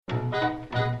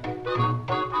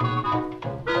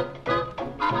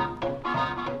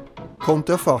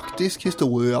kontrafaktisk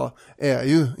historia är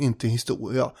ju inte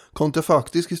historia.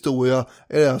 Kontrafaktisk historia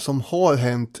är det som har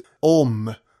hänt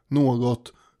om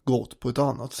något gått på ett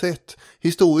annat sätt.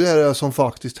 Historia är det som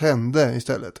faktiskt hände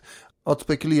istället. Att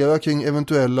spekulera kring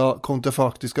eventuella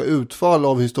kontrafaktiska utfall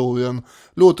av historien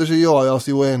låter sig göras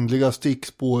i oändliga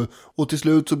stickspår och till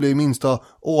slut så blir minsta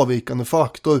avvikande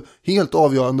faktor helt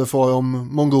avgörande för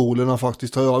om mongolerna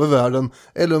faktiskt tar över världen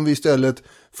eller om vi istället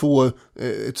får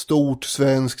ett stort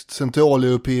svenskt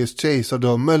centraleuropeiskt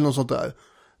kejsardöme eller något sånt där.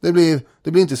 Det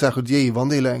blir inte särskilt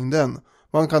givande i längden.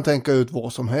 Man kan tänka ut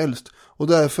vad som helst och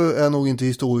därför är nog inte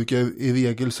historiker i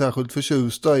regel särskilt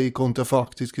förtjusta i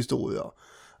kontrafaktisk historia.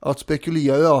 Att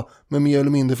spekulera med mer eller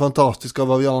mindre fantastiska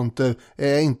varianter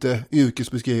är inte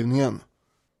yrkesbeskrivningen.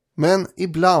 Men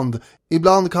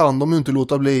ibland kan de ju inte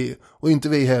låta bli, och inte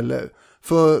vi heller.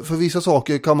 För vissa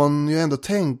saker kan man ju ändå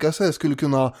tänka sig skulle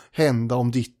kunna hända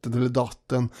om ditten eller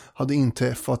datten hade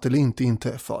inträffat eller inte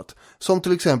inträffat. Som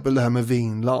till exempel det här med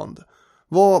Vinland.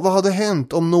 Vad hade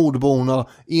hänt om nordborna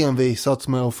envisats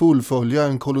med att fullfölja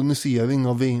en kolonisering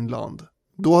av Vinland?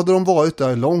 Då hade de varit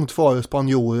där långt före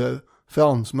spanjorer,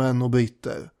 fransmän och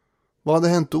britter. Vad hade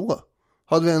hänt då?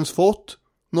 Hade vi ens fått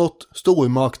något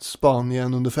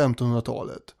stormaktsspanien under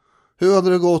 1500-talet? Hur hade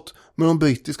det gått med de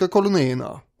brittiska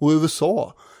kolonierna och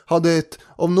USA? Hade ett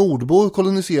av nordbor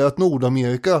koloniserat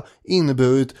Nordamerika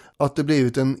inneburit att det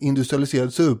blivit en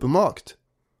industrialiserad supermakt?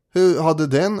 Hur hade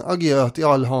den agerat i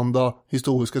allehanda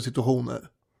historiska situationer?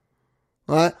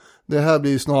 Nej, det här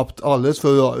blir snabbt alldeles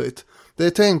för rörigt. Det är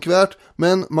tänkvärt,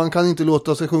 men man kan inte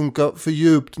låta sig sjunka för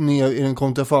djupt ner i den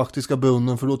kontrafaktiska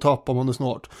brunnen för då tappar man det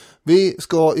snart. Vi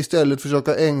ska istället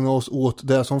försöka ägna oss åt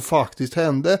det som faktiskt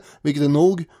hände, vilket är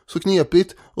nog så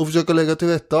knepigt, och försöka lägga till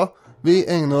rätta. Vi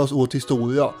ägnar oss åt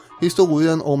historia.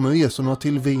 Historien om resorna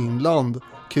till Vinland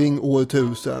kring år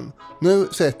 1000. Nu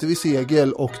sätter vi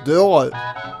segel och drar.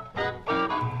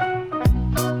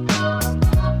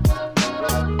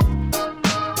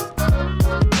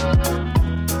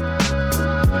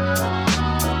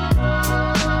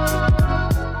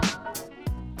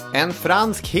 En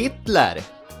fransk Hitler.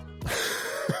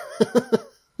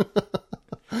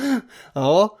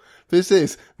 Ja,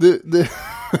 precis.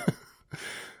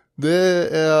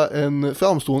 Det är en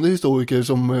framstående historiker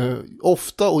som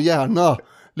ofta och gärna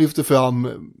lyfter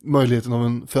fram möjligheten av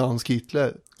en fransk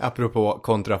Hitler. Apropå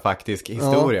kontrafaktisk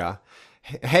historia. Ja.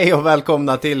 Hej och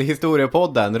välkomna till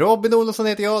Historiepodden. Robin Olsson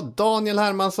heter jag, Daniel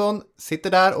Hermansson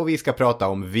sitter där och vi ska prata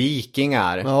om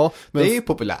vikingar. Ja, men, det är ju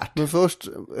populärt. Men först,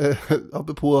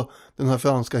 apropå den här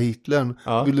franska Hitlern,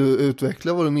 vill du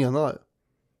utveckla vad du menar?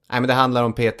 Nej, men det handlar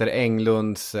om Peter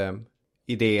Englunds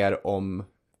idéer om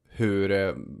hur,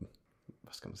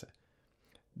 vad ska man säga?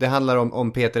 Det handlar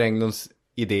om Peter Englunds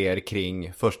idéer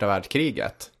kring första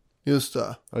världskriget. Just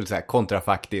det. Och så här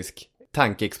kontrafaktisk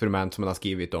tankeexperiment som han har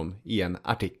skrivit om i en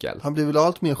artikel. Han blir väl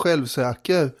allt mer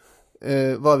självsäker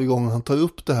varje gång han tar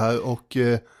upp det här och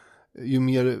ju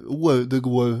mer år det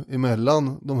går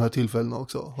emellan de här tillfällena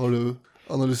också. Har du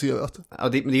analyserat? Ja,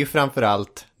 det är ju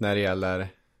framförallt när det gäller...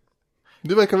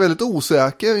 Du verkar väldigt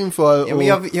osäker inför... Ja,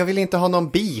 men jag vill inte ha någon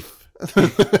beef.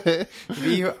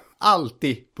 Vi är ju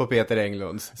alltid på Peter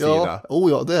Englunds sida.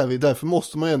 Ja, det är vi. Därför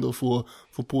måste man ändå få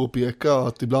påpeka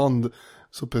att ibland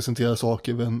så presenterar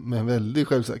saker med en väldig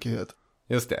självsäkerhet.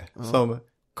 Just det, som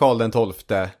Karl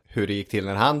XII, hur det gick till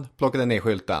när han plockade ner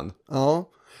skylten. Ja,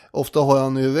 ofta har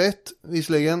han ju rätt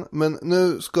visserligen, men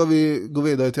nu ska vi gå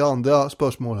vidare till andra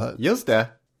spörsmål här. Just det,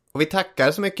 och vi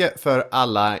tackar så mycket för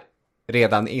alla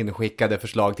redan inskickade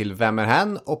förslag till Vem är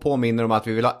hen och påminner om att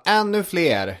vi vill ha ännu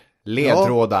fler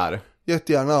ledtrådar. Ja,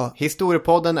 jättegärna.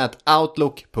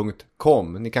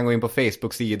 Historiepodden@outlook.com. Ni kan gå in på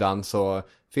Facebook-sidan så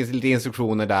finns det lite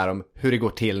instruktioner där om hur det går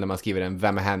till när man skriver en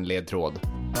Vem är hen-ledtråd.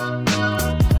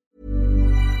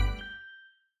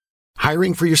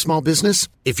 Hiring for your small business?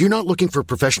 If you're not looking for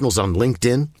professionals on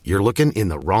LinkedIn, you're looking in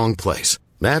the wrong place.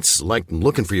 That's like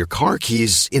looking for your car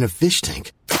keys in a fish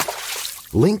tank.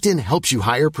 LinkedIn helps you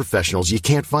hire professionals you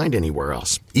can't find anywhere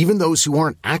else, even those who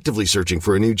aren't actively searching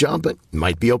for a new job but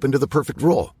might be open to the perfect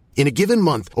role. In a given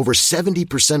month, over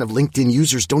 70% of LinkedIn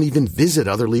users don't even visit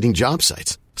other leading job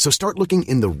sites. So start looking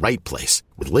in the right place.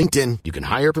 With LinkedIn, you can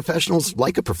hire professionals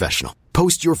like a professional.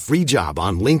 Post your free job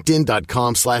on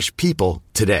linkedin.com/people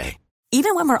today.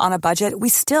 Even when we're on a budget, we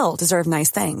still deserve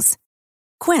nice things.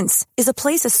 Quince is a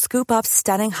place to scoop up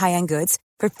stunning high-end goods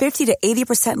for 50 to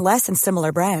 80% less than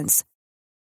similar brands.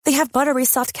 They have buttery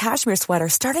soft cashmere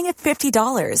sweaters starting at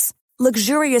 $50,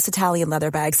 luxurious Italian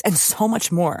leather bags, and so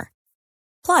much more.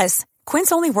 Plus,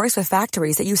 Quince only works with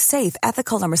factories that use safe,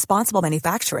 ethical, and responsible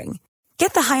manufacturing.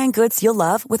 Get the high-end goods you'll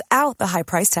love without the high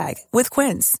price tag with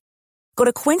Quince. Go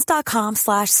to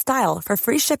quince.com/style for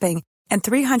free shipping and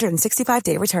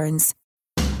 365-day returns.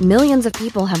 Millions of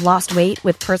people have lost weight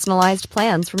with personalized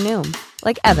plans from Noom.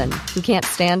 Like Evan, who can't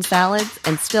stand salads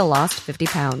and still lost 50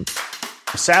 pounds.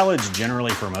 Salads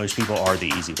generally for most people are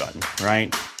the easy button,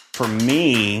 right? For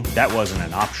me, that wasn't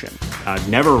an option. I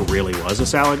never really was a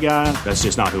salad guy. That's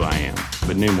just not who I am.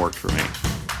 But Noom worked for me.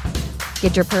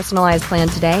 Get your personalized plan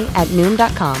today at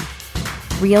Noom.com.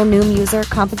 Real Noom user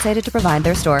compensated to provide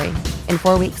their story. In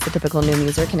 4 weeks, the typical Noom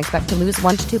user can expect to lose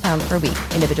 1 to 2 pounds per week.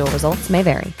 Individual results may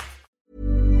vary.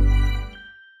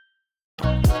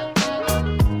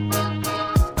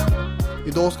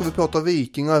 Idag ska vi prata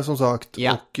vikingar som sagt,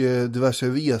 Ja. och diverse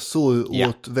resor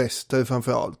åt väster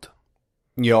framförallt.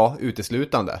 Ja,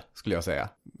 uteslutande skulle jag säga.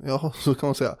 Ja, så kan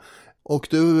man säga. Och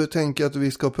du tänker att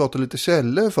vi ska prata lite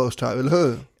källor först här, eller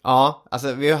hur? Ja,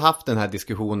 alltså vi har haft den här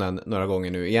diskussionen några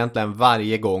gånger nu. Egentligen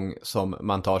varje gång som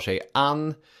man tar sig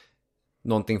an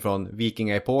någonting från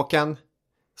vikingaepoken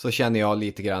så känner jag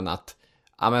lite grann att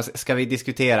men ska vi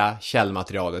diskutera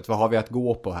källmaterialet? Vad har vi att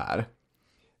gå på här?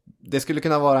 Det skulle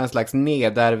kunna vara en slags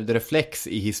nedärvd reflex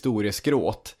i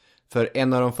historieskråt. För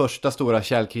en av de första stora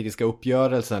källkritiska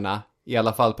uppgörelserna, i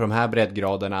alla fall på de här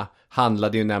breddgraderna,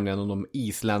 handlade ju nämligen om de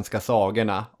isländska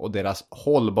sagorna och deras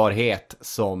hållbarhet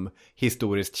som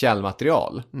historiskt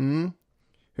källmaterial.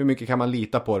 Hur mycket kan man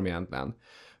lita på dem egentligen?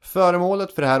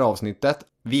 Föremålet för det här avsnittet,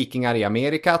 vikingar i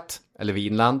Amerikat, eller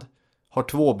Vinland, har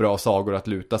 2 bra sagor att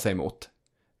luta sig mot.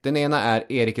 Den ena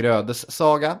är Erik Rödes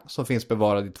saga, som finns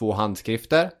bevarad i 2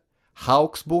 handskrifter.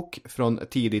 Hauks bok från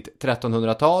tidigt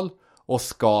 1300-tal och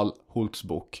Skal Holts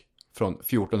bok från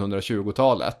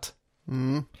 1420-talet.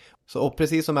 Så, och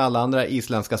precis som med alla andra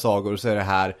isländska sagor så är det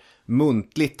här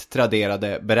muntligt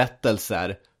traderade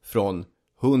berättelser från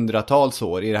hundratals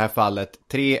år, i det här fallet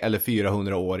 300 eller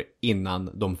 400 år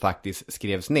innan de faktiskt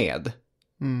skrevs ned.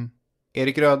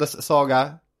 Erik Rödes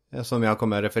saga, som jag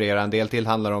kommer referera en del till,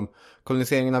 handlar om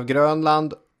koloniseringen av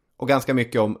Grönland och ganska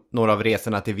mycket om några av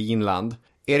resorna till Vinland.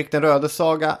 Erik den Rödes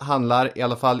saga handlar i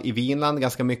alla fall i Vinland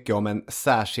ganska mycket om en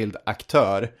särskild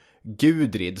aktör,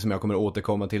 Gudrid, som jag kommer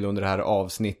återkomma till under det här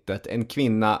avsnittet. En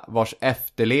kvinna vars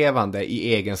efterlevande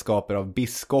i egenskaper av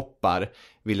biskopar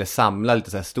ville samla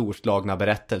lite så här storslagna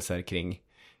berättelser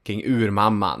kring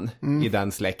urmamman i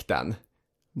den släkten.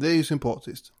 Det är ju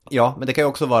sympatiskt. Ja, men det kan ju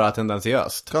också vara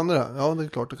tendensiöst. Kan det här? Ja, det är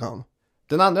klart det kan.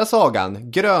 Den andra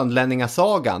sagan,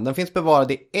 Grönlänningasagan, den finns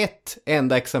bevarad i ett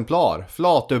enda exemplar,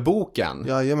 Flatöboken.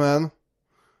 Jajamän.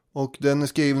 Och den är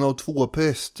skriven av 2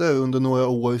 präster under några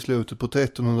år i slutet på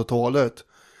 1300-talet.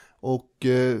 Och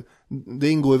det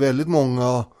ingår väldigt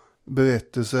många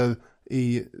berättelser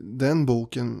i den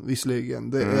boken visserligen.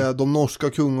 Det är de norska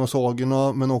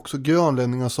kungasagorna men också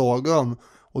Grönlänningasagan.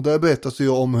 Och där berättas det ju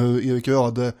om hur Erik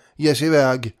Röde ger sig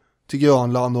iväg till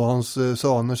Grönland och hans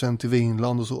söner sen till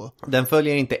Vinland och så. Den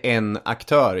följer inte en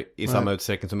aktör i samma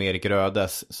utsträckning som Erik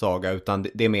Rödes saga, utan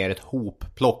det är mer ett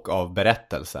hopplock av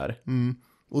berättelser.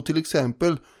 Och till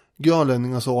exempel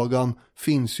Grönlänningasagan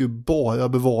finns ju bara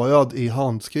bevarad i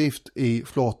handskrift i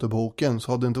Flatöboken.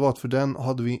 Så hade det inte varit för den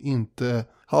hade vi inte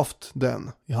haft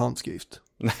den i handskrift.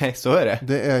 Nej, så är det.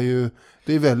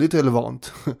 Det är väldigt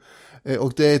relevant.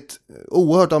 Och det är ett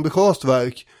oerhört ambitiöst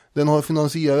verk. Den har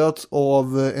finansierats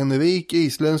av en rik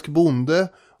isländsk bonde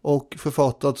och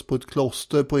författats på ett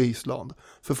kloster på Island.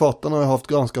 Författarna har haft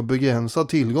ganska begränsad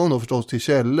tillgång då förstås till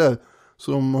källor.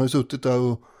 Så de har ju suttit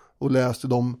där och läst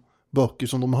de böcker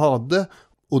som de hade.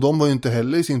 Och de var ju inte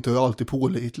heller i sin tur alltid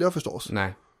pålitliga förstås.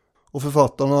 Nej. Och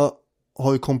författarna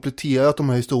har ju kompletterat de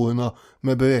här historierna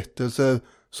med berättelser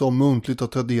som muntligt har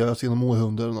traderats genom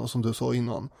århundradena, som du sa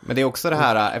innan. Men det är också det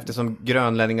här, eftersom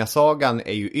Grönlänningasagan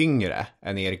är ju yngre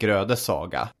än Erik Rödes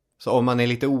saga. Så om man är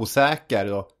lite osäker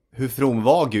då, hur from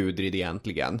var Gudrid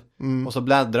egentligen? Och så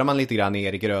bläddrar man lite grann i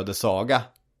Erik Rödes saga.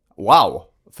 Wow,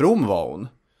 from var hon.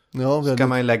 Ja, så kan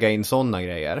man ju lägga in sådana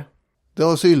grejer. Det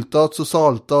har syltats och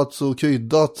saltats och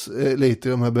kryddats lite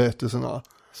i de här berättelserna.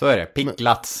 Så är det,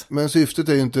 picklats. Men syftet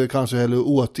är ju inte kanske heller att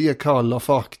återge kalla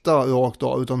fakta rakt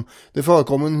av, utan det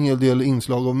förekommer en hel del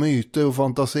inslag av myter och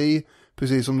fantasi,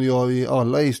 precis som det gör i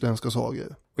alla isländska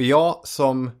sagor. Och jag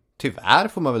som tyvärr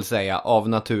får man väl säga av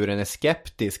naturen är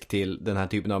skeptisk till den här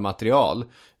typen av material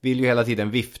vill ju hela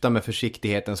tiden vifta med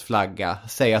försiktighetens flagga,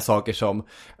 säga saker som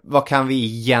vad kan vi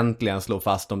egentligen slå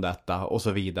fast om detta och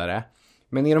så vidare.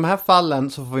 Men i de här fallen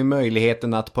så får vi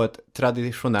möjligheten att på ett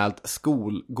traditionellt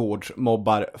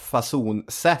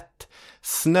skolgårdsmobbar-fasonsätt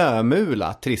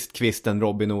snömula tristkvisten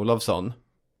Robin Olofsson.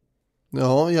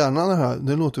 Ja, gärna det här.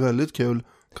 Det låter väldigt kul.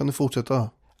 Kan du fortsätta?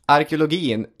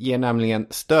 Arkeologin ger nämligen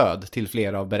stöd till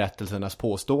flera av berättelsernas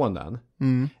påståenden.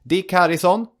 Dick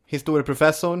Harrison,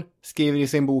 historieprofessorn, skriver i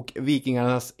sin bok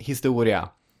Vikingarnas historia: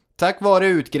 tack vare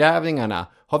utgrävningarna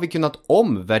har vi kunnat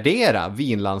omvärdera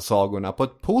Vinlandssagorna på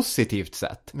ett positivt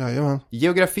sätt. Jajamän.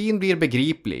 Geografin blir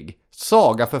begriplig.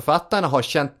 Sagaförfattarna har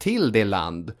känt till det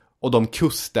land och de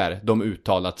kuster de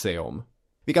uttalat sig om.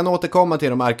 Vi kan återkomma till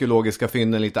de arkeologiska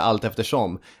fynden lite allt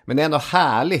eftersom, men det är ändå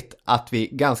härligt att vi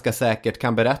ganska säkert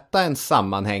kan berätta en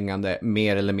sammanhängande,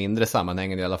 mer eller mindre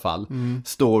sammanhängande i alla fall,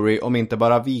 story om inte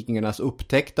bara vikingarnas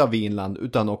upptäckt av Vinland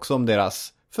utan också om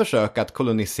deras försök att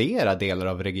kolonisera delar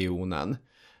av regionen.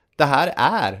 Det här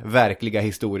är verkliga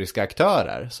historiska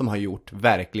aktörer som har gjort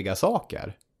verkliga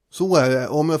saker. Så är det.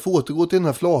 Om jag får återgå till den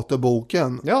här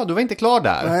Flatö-boken. Ja, du var inte klar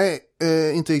där. Nej,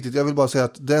 inte riktigt. Jag vill bara säga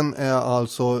att den är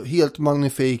alltså helt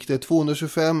magnifik. Det är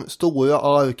 225 stora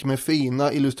ark med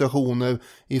fina illustrationer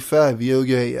i färger och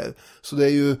grejer. Så det är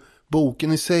ju,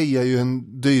 boken i sig är ju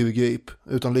en dyrgrip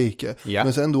utan like. Ja.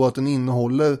 Men sen då att den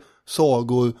innehåller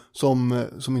sagor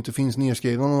som inte finns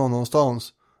nedskrivna någon annanstans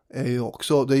är ju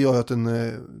också, det gör att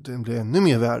den blir ännu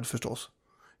mer värd förstås.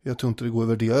 Jag tror inte det går att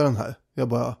värdera den här. Jag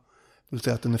bara vill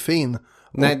säga att den är fin.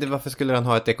 Nej, varför skulle den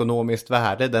ha ett ekonomiskt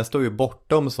värde? Den står ju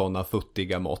bortom sådana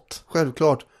futtiga mått.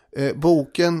 Självklart.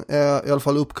 Boken är i alla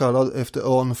fall uppkallad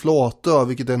efter ön Flatö,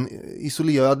 vilket är en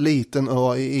isolerad liten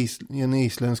ö i en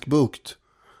isländsk bukt.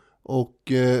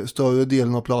 Och större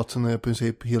delen av platsen är i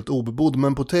princip helt obebodd.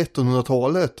 Men på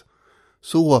 1300-talet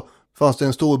så fanns det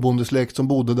en storbondesläkt som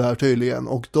bodde där tydligen.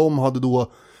 Och de hade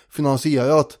då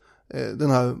finansierat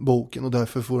den här boken och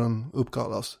därför får den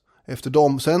uppkallas efter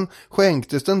dem. Sen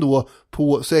skänktes den då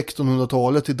på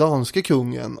 1600-talet till danske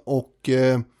kungen och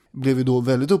blev ju då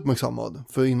väldigt uppmärksammad.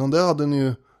 För innan det hade den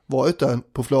ju varit där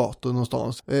på Flatö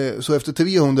någonstans. Så efter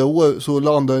 300 år så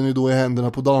landade den ju då i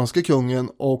händerna på danske kungen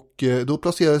och då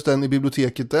placerades den i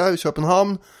biblioteket där i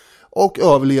Köpenhamn och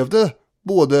överlevde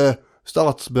både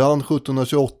statsbrand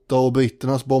 1728 och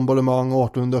britternas bombardemang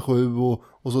 1807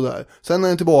 och sådär. Sen är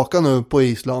den tillbaka nu på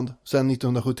Island sen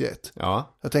 1971.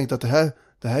 Ja. Jag tänkte att det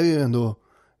här är ju ändå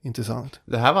intressant.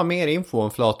 Det här var mer info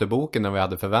om Flatö-boken än vi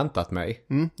hade förväntat mig.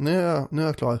 Nu är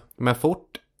jag klar. Men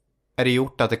fort är det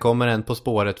gjort att det kommer en På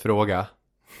spåret-fråga.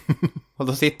 Och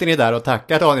då sitter ni där och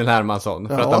tackar Daniel Hermansson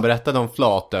för att han berättade om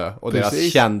Flatö och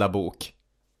deras kända bok.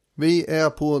 Vi är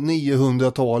på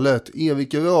 900-talet.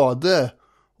 Erik Röde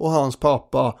och hans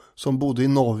pappa som bodde i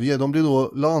Norge, de blir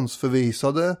då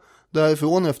landsförvisade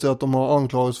därifrån efter att de har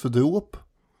anklagats för dop.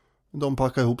 De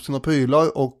packar ihop sina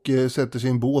prylar och sätter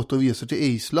sin båt och reser till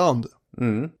Island.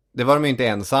 Det var de ju inte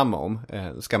ensamma om,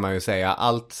 ska man ju säga.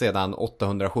 Allt sedan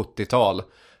 870-tal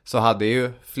så hade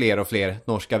ju fler och fler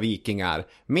norska vikingar,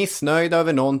 missnöjda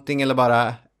över någonting eller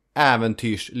bara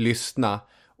äventyrslystna,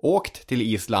 åkt till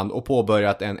Island och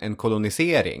påbörjat en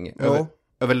kolonisering. Ja.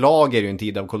 Överlag är det ju en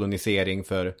tid av kolonisering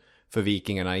för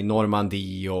vikingarna i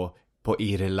Normandie och på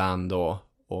Irland och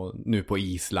nu på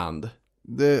Island.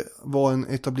 Det var en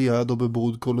etablerad och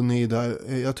bebodd koloni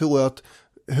där. Jag tror att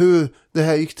hur det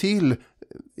här gick till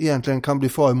egentligen kan bli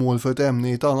föremål för ett ämne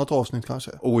i ett annat avsnitt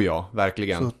kanske. Oh ja,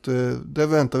 verkligen. Så att, det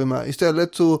väntar vi med.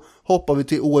 Istället så hoppar vi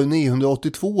till år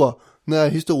 982 när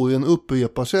historien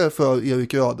upprepar sig för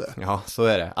Erik Röde. Ja, så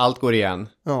är det. Allt går igen.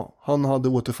 Ja, han hade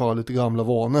återfallit i gamla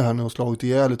vanor här nu och slagit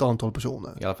ihjäl ett antal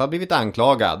personer. I alla fall blivit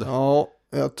anklagad. Ja,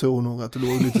 jag tror nog att det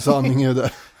låg lite sanning i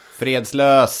det.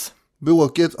 Fredslös.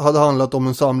 Bråket hade handlat om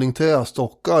en samling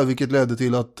trästockar vilket ledde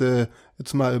till att ett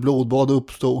smärre blodbad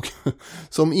uppstod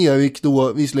som Erik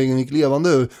då visserligen gick levande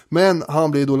ur. Men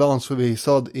han blev då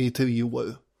landsförvisad i 3 år.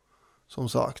 Som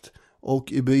sagt.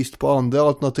 Och i brist på andra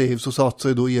alternativ så satt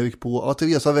sig då Erik på att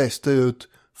resa västerut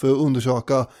för att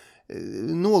undersöka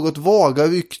något vaga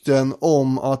rykten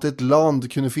om att ett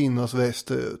land kunde finnas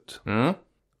västerut.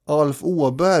 Alf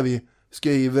Åberg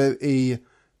skriver i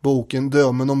boken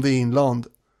Drömmen om Vinland: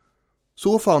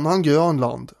 så fann han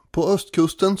Grönland. På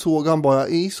östkusten såg han bara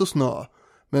is och snö.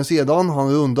 Men sedan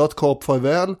han rundat Kap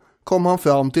Farväl kom han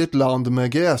fram till ett land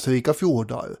med gräsrika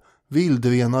fjordar,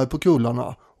 vildrenar på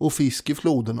kullarna och fisk i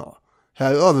floderna.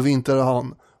 Här övervintrade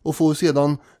han och for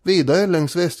sedan vidare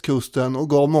längs västkusten och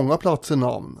gav många platser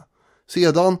namn.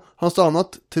 Sedan han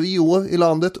stannat 3 år i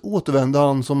landet återvände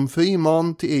han som fri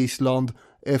man till Island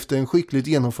efter en skickligt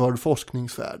genomförd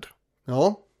forskningsfärd.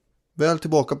 Ja, väl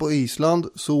tillbaka på Island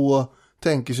så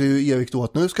tänker sig ju Erik då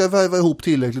att nu ska jag värva ihop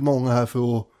tillräckligt många här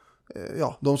för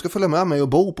att de ska följa med mig och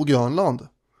bo på Grönland.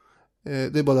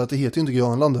 Det är bara det att det heter ju inte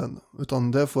Grönland än,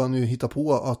 utan där får han ju hitta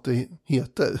på att det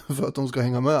heter för att de ska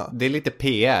hänga med. Det är lite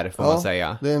PR får man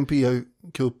säga. Det är en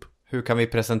PR-kupp. Hur kan vi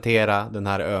presentera den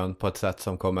här ön på ett sätt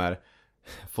som kommer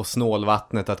få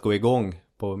snålvattnet att gå igång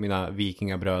på mina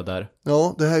vikingabröder.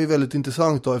 Ja, det här är väldigt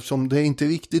intressant då, eftersom det är inte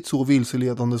riktigt så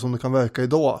vilseledande som det kan verka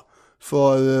idag.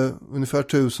 För ungefär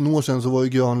 1000 år sedan så var ju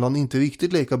Grönland inte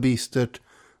riktigt lika bistert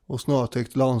och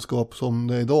snötäckt landskap som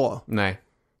det är idag. Nej.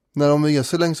 När de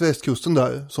reser längs västkusten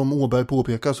där, som Åberg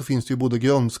påpekar, så finns det ju både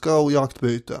grönska och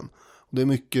jaktbyten. Det är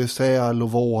mycket säl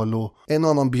och val och en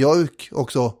annan björk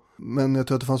också. Men jag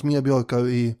tror att det fanns mer björkar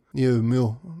i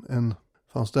Umeå än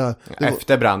fanns där.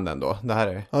 Efter branden då, det här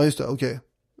är... Ja, just det, okej.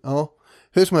 Ja,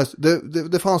 hur som helst,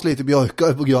 det fanns lite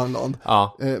björkar på Grönland.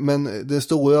 Ja. Men den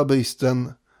stora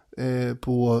bristen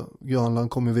på Grönland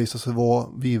kommer visa sig vara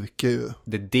virke.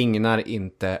 Det dignar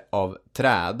inte av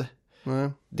träd. Nej.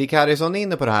 Dick Harrison är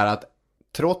inne på det här att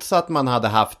trots att man hade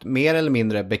haft mer eller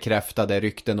mindre bekräftade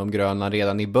rykten om Grönland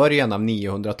redan i början av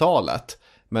 900-talet,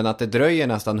 men att det dröjer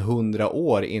nästan 100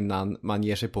 år innan man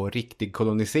ger sig på riktig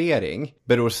kolonisering,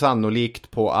 beror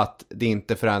sannolikt på att det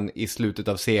inte förrän i slutet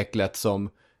av seklet som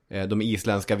de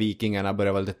isländska vikingarna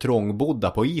börjar vara lite trångbodda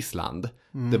på Island.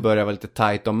 Det börjar vara lite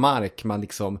tajt om mark,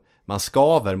 man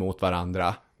skaver mot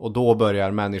varandra, och då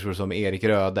börjar människor som Erik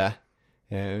Röde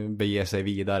bege sig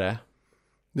vidare.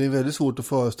 Det är väldigt svårt att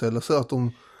föreställa sig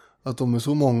att de är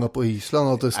så många på Island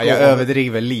att det ska... Jag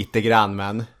överdriver lite grann,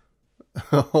 men...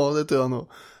 Ja, det tror jag nog.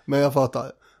 Men jag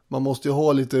fattar. Man måste ju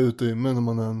ha lite utrymme när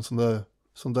man är en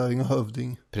sån där inga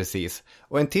hövding. Precis.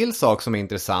 Och en till sak som är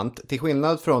intressant, till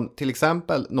skillnad från till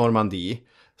exempel Normandie,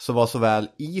 så var såväl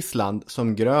Island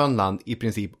som Grönland i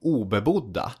princip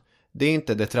obebodda. Det är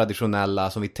inte det traditionella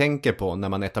som vi tänker på när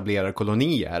man etablerar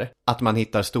kolonier, att man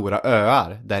hittar stora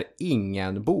öar där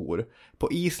ingen bor.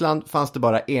 På Island fanns det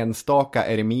bara enstaka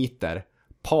eremiter,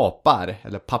 papar,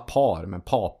 eller papar, men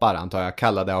papar antar jag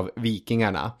kallade av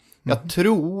vikingarna. Jag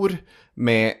tror,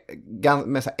 med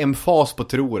så här emfas på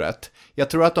troret, jag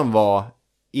tror att de var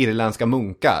irländska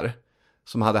munkar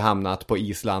som hade hamnat på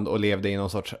Island och levde i någon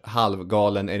sorts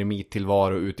halvgalen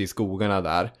eremittillvaro ute i skogarna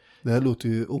där. Det här låter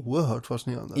ju oerhört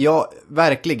fascinerande. Ja,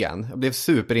 verkligen. Jag blev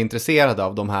superintresserad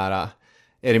av de här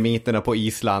eremiterna på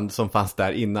Island som fanns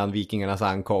där innan vikingarnas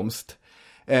ankomst.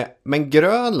 Men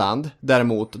Grönland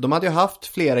däremot, de hade ju haft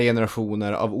flera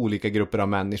generationer av olika grupper av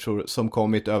människor som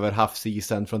kommit över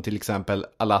havsisen från till exempel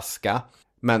Alaska.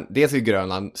 Men dels är ju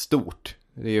Grönland stort.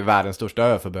 Det är ju världens största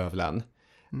ö för bövelen.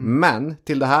 Men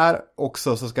till det här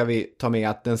också så ska vi ta med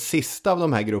att den sista av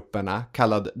de här grupperna,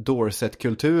 kallad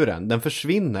Dorset-kulturen, den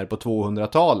försvinner på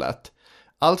 200-talet.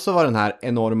 Alltså var den här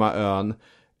enorma ön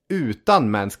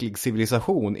utan mänsklig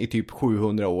civilisation i typ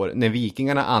 700 år när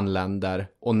vikingarna anländer,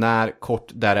 och när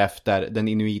kort därefter den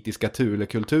inuitiska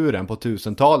Thule-kulturen på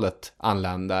 1000-talet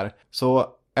anländer. Så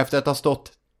efter att ha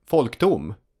stått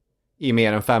folktom i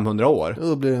mer än 500 år.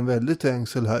 Då blir det en väldigt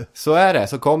trängsel här. Så är det,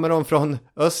 så kommer de från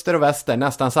öster och väster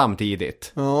nästan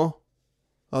samtidigt. Ja,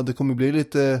 det kommer bli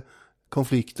lite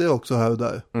konflikter också här och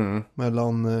där.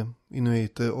 Mellan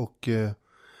inuiter och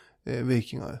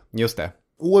vikingar. Just det.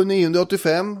 År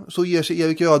 985 så ger sig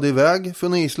Erik Röde iväg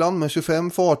från Island med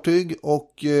 25 fartyg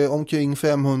och omkring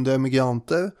 500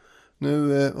 emigranter.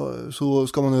 Nu så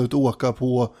ska man ut och åka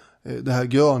på det här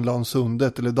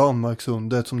Grönlandssundet eller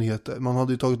Danmarksundet som det heter. Man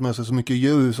hade ju tagit med sig så mycket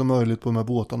djur som möjligt på de här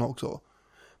båtarna också.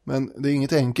 Men det är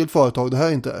inget enkelt företag det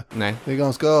här inte. Nej. Det är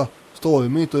ganska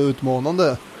stormigt och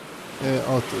utmanande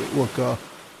att åka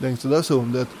längs det där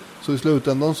sundet. Så i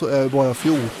slutändan så är det bara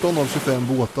 14 av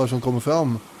 25 båtar som kommer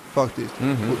fram faktiskt.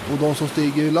 Och de som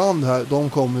stiger i land här, de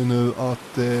kommer ju nu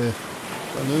att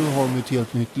nu har de ett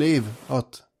helt nytt liv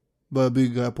att börja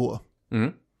bygga på.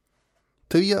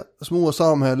 3 små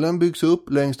samhällen byggs upp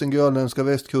längs den grönländska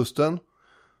västkusten.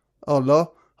 Alla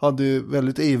hade ju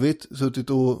väldigt ivrigt suttit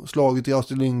och slagit i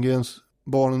Astrid Lindgrens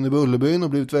Barnen i Bullerbyn och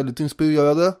blivit väldigt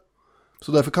inspirerade.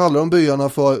 Så därför kallar de byarna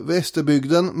för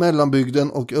Västerbygden,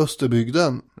 Mellanbygden och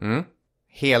Österbygden.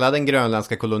 Hela den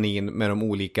grönländska kolonin med de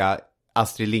olika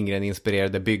Astrid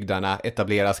Lindgren-inspirerade bygdarna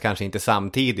etableras kanske inte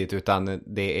samtidigt, utan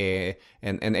det är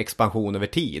en expansion över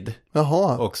tid.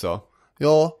 Jaha. Också.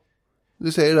 Ja,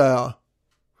 du säger det ja.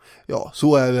 Ja,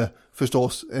 så är det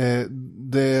förstås.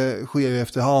 Det sker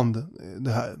efterhand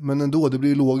det här. Men ändå, det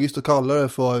blir logiskt att kalla det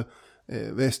för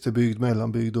Västerbygd,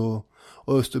 Mellanbygd och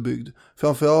Österbygd.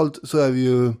 Framförallt så är det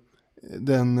ju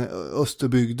den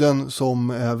Österbygden som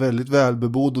är väldigt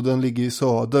välbebodd, och den ligger i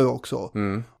söder också.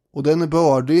 Och den är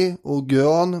bördig och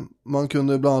grön. Man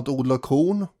kunde bland annat odla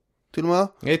korn till och med.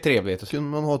 Det är trevligt. Kunde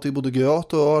man ha till både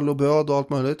gröt och öl och bröd och allt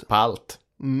möjligt. Palt.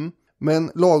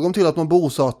 Men lagom till att man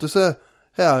bosatte sig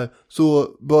här så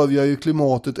börjar ju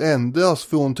klimatet ändras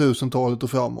från 1000-talet och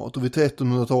framåt. Och vid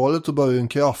 1300-talet så börjar en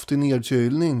kraftig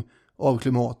nedkylning av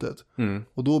klimatet.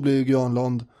 Och då blir ju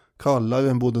Grönland kallare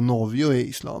än både Norge och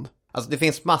Island. Alltså det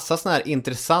finns massa såna här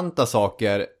intressanta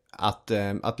saker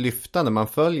att lyfta när man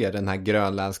följer den här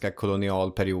grönländska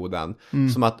kolonialperioden.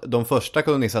 Som att de första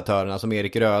kolonisatörerna som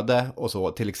Erik Röde och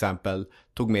så till exempel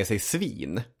tog med sig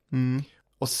svin.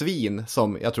 Och svin,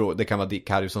 som jag tror det kan vara Dick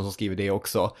Harrison som skriver det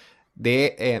också,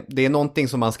 det är någonting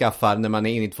som man skaffar när man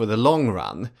är in it for the long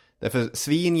run. Därför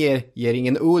svin ger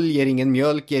ingen ull, ger ingen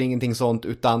mjölk, ger ingenting sånt,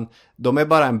 utan de är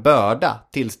bara en börda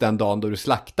tills den dagen då du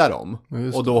slaktar dem.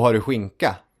 Och då har du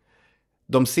skinka.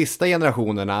 De sista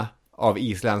generationerna av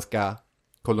isländska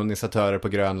kolonisatörer på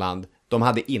Grönland, de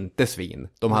hade inte svin,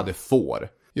 de hade får.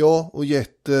 Ja, och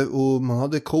getter, och man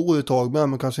hade kor ett tag med,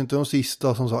 men kanske inte de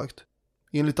sista som sagt.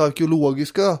 Enligt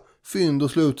arkeologiska fynd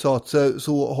och slutsatser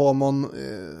så har man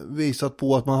visat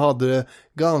på att man hade det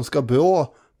ganska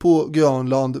bra på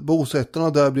Grönland. Bosättarna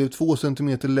där blev 2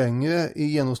 centimeter längre i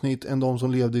genomsnitt än de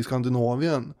som levde i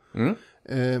Skandinavien.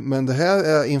 Men det här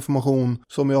är information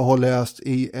som jag har läst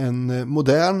i en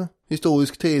modern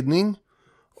historisk tidning.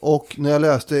 Och när jag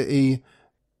läste i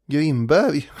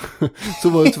Grimberg så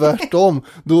var det tvärtom.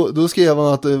 Då skrev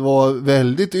han att det var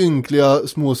väldigt ynkliga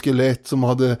små skelett som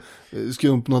hade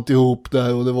skrumpnat ihop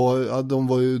där. Och det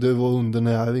var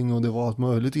undernäring och det var allt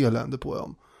möjligt elände på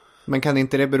dem. Men kan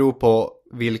inte det bero på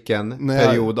vilken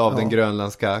period av den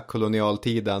grönländska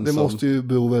kolonialtiden det som måste ju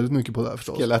bero väldigt mycket på det här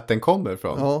förstås. Skeletten kommer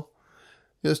från? Ja,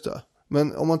 just det.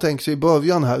 Men om man tänker sig i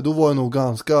början här, då var det nog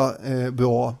ganska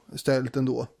bra ställt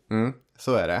ändå.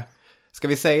 Så är det. Ska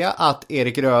vi säga att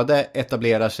Erik Röde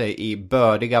etablerar sig i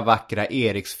bördiga vackra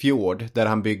Eriksfjord där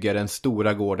han bygger den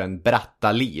stora gården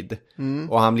Brattalid.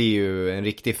 Och han blir ju en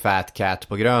riktig fat cat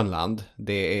på Grönland.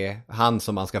 Det är han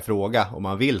som man ska fråga om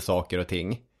man vill saker och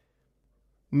ting.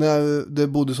 När det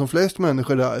bodde som flest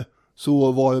människor där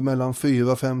så var det mellan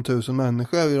 4-5 tusen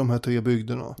människor i de här 3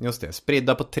 bygderna. Just det,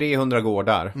 spridda på 300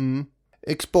 gårdar.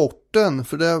 Exporten,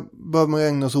 för det bör man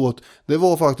ägna sig åt, det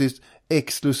var faktiskt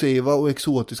exklusiva och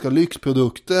exotiska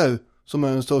lyxprodukter som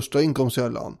är den största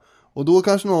inkomstkällan. Och då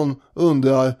kanske någon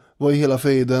undrar vad i hela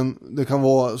friden det kan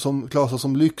vara som klassas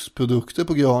som lyxprodukter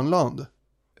på Grönland.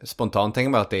 Spontant tänker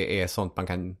man att det är sånt man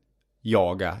kan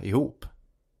jaga ihop.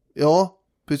 Ja,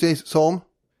 precis som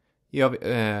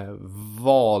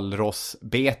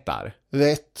valrossbetar.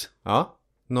 Rätt. Ja,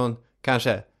 någon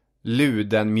kanske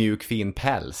luden mjuk fin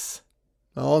päls.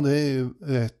 Ja, det är ju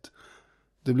rätt.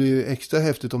 Det blir ju extra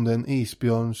häftigt om det är en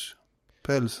isbjörns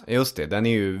päls. Just det, den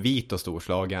är ju vit och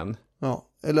storslagen. Ja,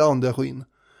 eller andra skinn.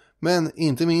 Men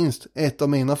inte minst ett av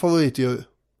mina favoritdjur.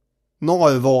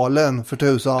 Narvalen, för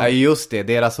tusan. Ja, just det,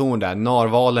 deras horn där.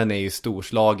 Narvalen är ju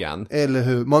storslagen. Eller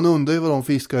hur? Man undrar ju vad de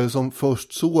fiskare som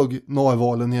först såg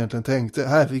narvalen egentligen tänkte.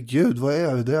 Herregud, vad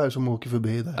är det där som åker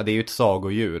förbi där? Ja, det är ju ett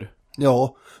sagodjur.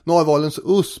 Ja, narvalens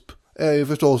usp är ju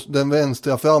förstås den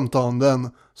vänstra framtanden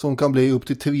som kan bli upp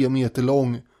till 3 meter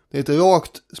lång. Det är ett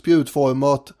rakt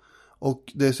spjutformat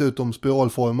och dessutom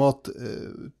spiralformat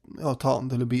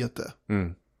tand eller bete.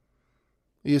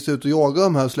 Ge sig ut och jaga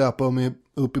de här, släpar dem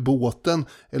upp i båten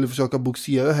eller försöka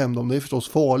boxera hem dem. Det är förstås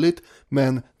farligt,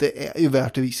 men det är ju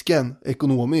värt risken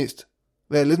ekonomiskt.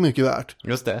 Väldigt mycket värt.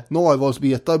 Just det.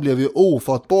 Narvalsbetar blev ju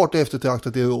ofattbart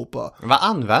eftertraktat i Europa. Vad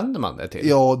använder man det till?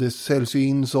 Ja, det säljs ju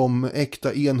in som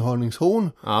äkta enhörningshorn.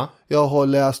 Ja. Jag har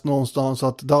läst någonstans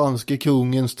att danske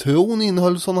kungens tron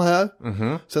innehöll sådana här.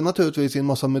 Sen naturligtvis en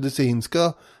massa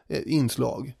medicinska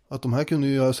inslag. Att de här kunde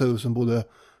ju göra susen både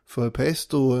för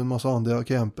pest och en massa andra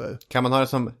krämpor. Kan man ha det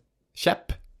som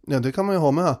käpp? Ja, det kan man ju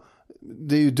ha med.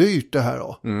 Det är ju dyrt det här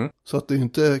då. Så att det är ju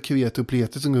inte kreti och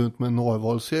pleti som går ut med en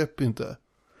narvalskäpp inte.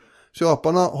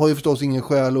 Köparna har ju förstås ingen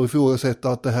skäl att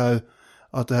ifrågasätta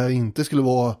att det här inte skulle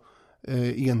vara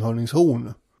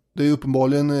enhörningshorn. Det är ju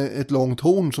uppenbarligen ett långt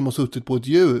horn som har suttit på ett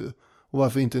djur. Och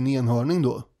varför inte en enhörning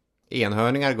då?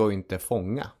 Enhörningar går ju inte att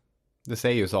fånga. Det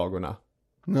säger ju sagorna.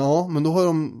 Ja, men då har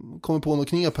de kommit på något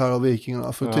knep här av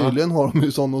vikingarna. För tydligen har de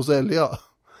ju sådana att sälja.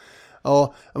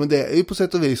 Ja, men det är ju på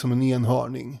sätt och vis som en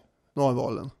enhörning.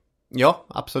 Narvalen. Ja,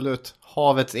 absolut.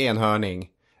 Havets enhörning.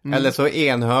 Eller så är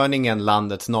enhörningen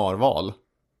landets narval.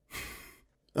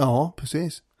 Ja,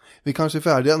 precis. Vi kanske är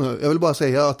färdiga nu. Jag vill bara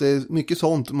säga att det är mycket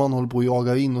sånt man håller på att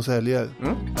jaga in och säljer.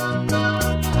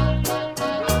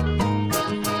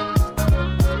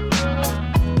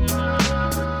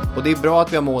 Och det är bra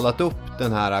att vi har målat upp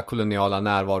den här koloniala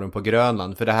närvaron på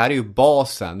Grönland. För det här är ju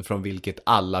basen från vilket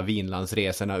alla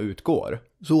Vinlandsresorna utgår.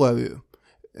 Så är vi ju.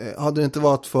 Hade det inte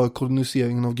varit för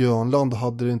koloniseringen av Grönland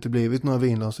hade det inte blivit några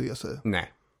Vinlandsresor.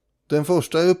 Nej. Den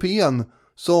första europeen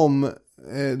som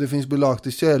det finns belagt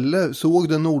i källor såg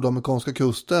den nordamerikanska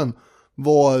kusten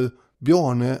var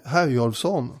Bjarne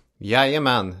Herjolfsson.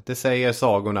 Jajamän, det säger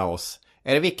sagorna oss.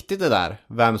 Är det viktigt det där?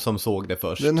 Vem som såg det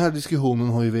först? Den här diskussionen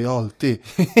har ju vi alltid.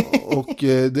 Och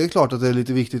det är klart att det är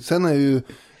lite viktigt. Sen är ju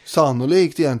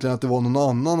sannolikt egentligen att det var någon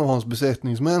annan av hans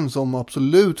besättningsmän som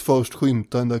absolut först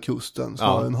skymtade den där kusten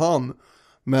snarare än han.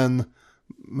 Men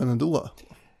ändå.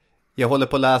 Jag håller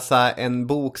på att läsa en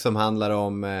bok som handlar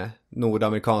om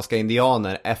nordamerikanska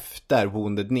indianer efter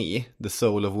Wounded Knee. The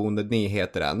Soul of Wounded Knee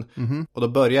heter den. Och då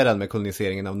börjar den med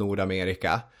koloniseringen av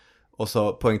Nordamerika. Och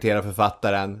så poängterar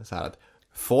författaren så här att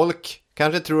folk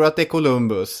kanske tror att det är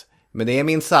Columbus, men det är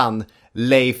minsann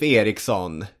Leif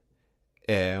Eriksson.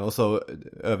 Och så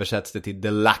översätts det till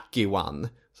The Lucky One.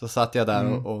 Så satt jag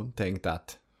där och tänkte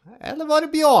att, eller var det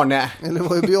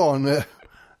Bjarne?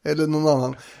 Eller någon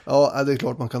annan. Ja, det är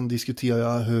klart man kan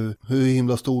diskutera hur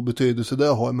himla stor betydelse det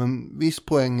har. Men viss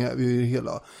poäng är vi i det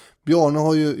hela. Bjarne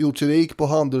har ju gjort sig rik på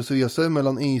handelsresor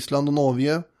mellan Island och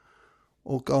Norge.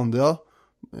 Och andra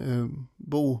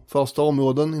bofasta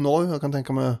områden i norr. Jag kan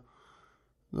tänka mig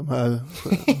de här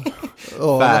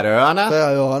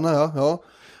Färöarna, ja.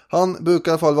 Han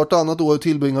brukar i alla fall vartannat år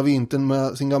tillbringa vintern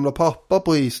med sin gamla pappa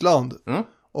på Island.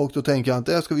 Och då tänker jag att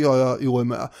det ska vi göra i år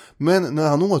med. Men när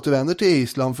han återvänder till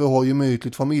Island för att ha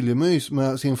gemytligt familjemys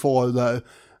med sin far där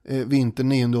vintern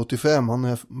 985, han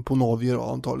är på Norge då,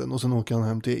 antagligen, och sen åker han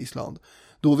hem till Island.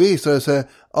 Då visar det sig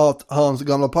att hans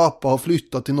gamla pappa har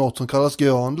flyttat till något som kallas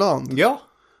Grönland. Ja.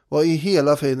 Vad i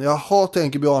hela friden? Jaha,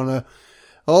 tänker Bjarne.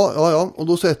 Ja. Och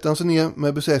då sätter han sig ner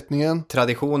med besättningen.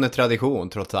 Tradition är tradition,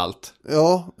 trots allt.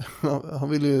 Ja, han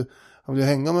vill ju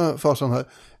hänga med farsan här.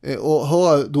 Och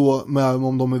hör då med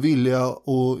om de är villiga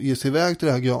att ge sig iväg till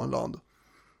det här Grönland.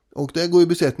 Och det går ju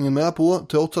besättningen med på,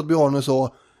 trots att Bjarne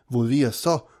sa vår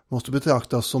resa måste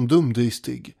betraktas som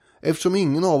dumdristig, eftersom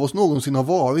ingen av oss någonsin har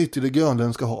varit i det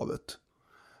grönländska havet.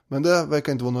 Men det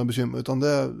verkar inte vara några bekymmer, utan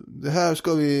det här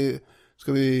ska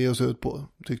vi ge oss ut på,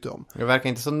 tyckte de. Det verkar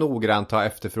inte så noggrant ha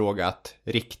efterfrågat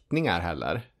riktningar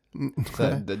heller. Så,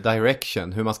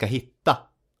 direction, hur man ska hitta.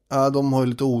 Ja, de har ju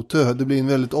lite otur. Det blir en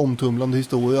väldigt omtumlande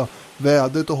historia.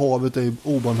 Vädret och havet är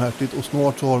obarmhärtigt och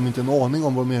snart så har de inte en aning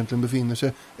om var de egentligen befinner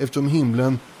sig, eftersom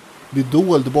himlen blir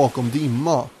dold bakom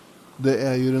dimma. Det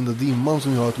är ju den där dimman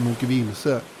som gör att de åker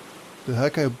vilse. Det här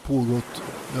kan ju pågått,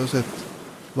 jag har sett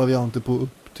varianter på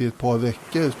upp till ett par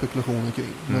veckor spekulationer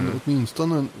kring. Men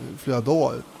åtminstone flera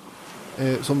dagar.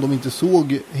 Som de inte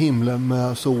såg himlen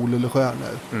med sol eller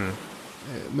stjärnor.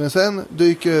 Men sen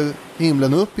dyker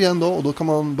himlen upp igen då, och då kan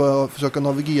man börja försöka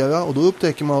navigera, och då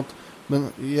upptäcker man att men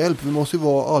hjälp, vi måste ju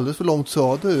vara alldeles för långt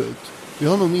söderut. Vi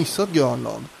har nog missat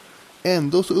Grönland.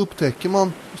 Ändå så upptäcker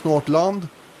man snart land.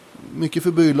 Mycket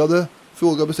förbryllade.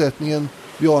 Frågar besättningen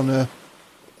Bjarne,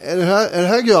 är det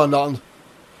här Grönland?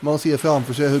 Man ser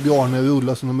framför sig hur Bjarne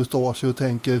rullar sina mustascher och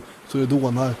tänker så det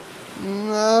dånar.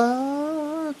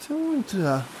 Nej, jag tror inte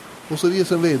det. Och så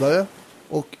reser den vidare.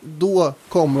 Och då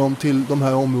kommer de till de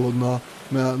här områdena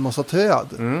med en massa träd.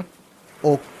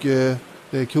 Och det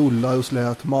är kullar och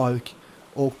slät mark.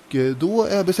 Och då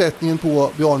är besättningen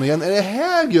på Bjarne igen. Är det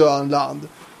här Grönland?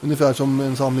 Ungefär som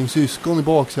en samling syskon i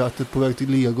baksätet på väg till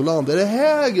Legoland. Är det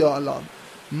här Grönland?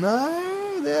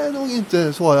 Nej, det är nog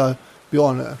inte, svarar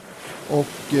Bjarne.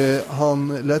 Och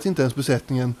han lät inte ens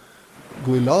besättningen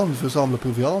gå i land för att samla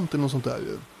proviant eller något sånt där.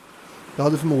 Jag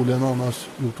hade förmodligen annars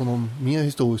gjort honom mer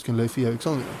historisk än Leif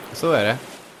Eriksson. Så är det.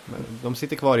 Men de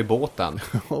sitter kvar i båten.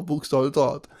 Ja, bokstavligt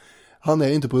talat. Han är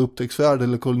inte på upptäcktsfärd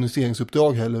eller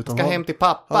koloniseringsuppdrag heller. Utan ska hem till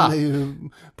pappa. Han är ju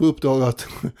på uppdrag att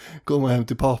komma hem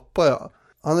till pappa, ja.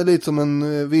 Han är lite som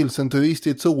en vilsen turist i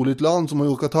ett soligt land som har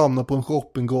råkat hamna på en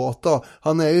shoppinggata.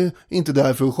 Han är ju inte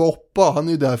där för att shoppa. Han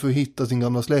är ju där för att hitta sin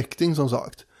gamla släkting, som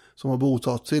sagt. Som har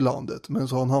bosatt sig i landet. Men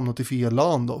så har han hamnat i fel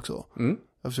land också.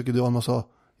 Jag försöker dra en massa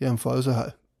jämförelser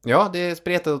här. Ja, det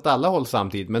spretade åt alla håll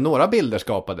samtidigt, men några bilder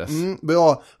skapades.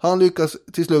 Bra. Han lyckas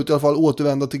till slut i alla fall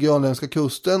återvända till grönländska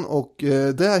kusten, och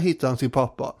där hittar han sin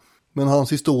pappa. Men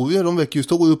hans historier, de väcker ju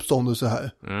stor uppståndelse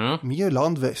här. Mer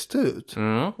land västerut.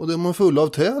 Och de är fulla av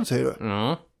träd, säger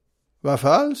du.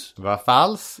 Vad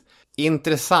falskt?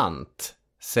 Intressant,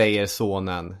 säger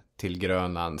sonen till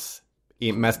Grönlands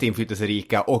mest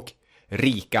inflytelserika och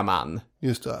rika man.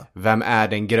 Just det. Vem är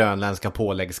den grönländska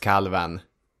påläggskalven?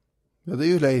 Ja, det är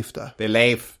ju Leif där. Det är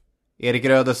Leif. Erik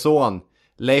Rödes son.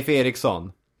 Leif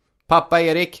Eriksson. Pappa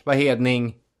Erik var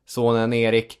hedning. Sonen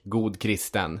Erik, god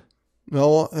kristen.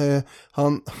 Ja,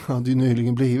 han hade ju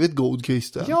nyligen blivit god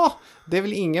kristen. Ja, det är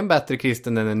väl ingen bättre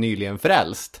kristen än en nyligen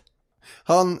frälst.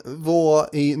 Han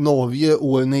var i Norge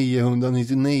år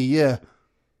 999.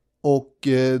 Och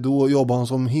då jobbade han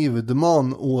som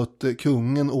hivdman åt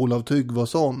kungen Olav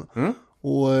Tryggvason.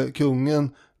 Och kungen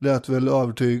lät väl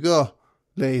övertyga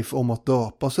Leif om att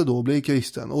döpa sig då och bli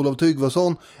kristen. Olof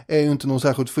Tryggvason är ju inte någon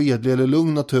särskilt fredlig eller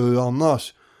lugn natur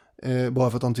annars. Bara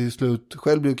för att han till slut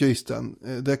själv blev kristen.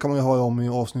 Det kan man ju ha om i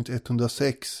avsnitt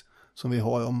 106 som vi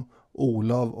har om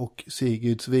Olav och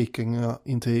Sigrids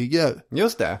vikingaintriger.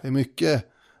 Just det. Det är mycket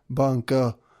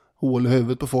banka hål i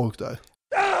huvudet på folk där.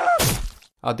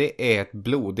 Ja, det är ett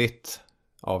blodigt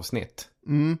avsnitt.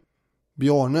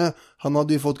 Bjarne, han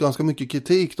hade ju fått ganska mycket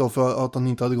kritik då för att han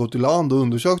inte hade gått i land och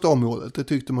undersökt området. Det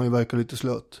tyckte man ju verkar lite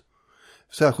slött.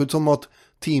 Särskilt som att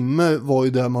timmer var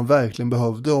ju där man verkligen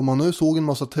behövde. Om man nu såg en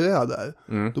massa träd där,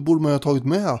 då borde man ju ha tagit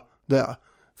med det.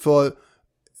 För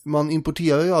man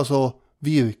importerar ju alltså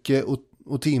virke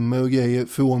och timmer och grejer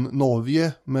från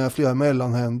Norge med flera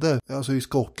mellanhänder. Alltså i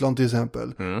Skottland till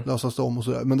exempel. Lassas de och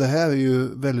sådär. Men det här är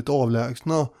ju väldigt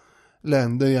avlägsna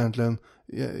länder egentligen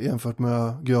jämfört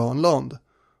med Grönland.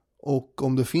 Och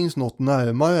om det finns något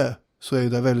närmare så är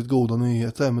det väldigt goda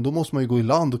nyheter. Men då måste man ju gå i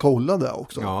land och kolla det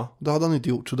också. Ja. Det hade han inte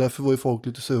gjort, så därför var ju folk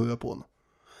lite sura på honom.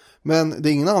 Men det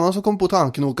är ingen annan som kom på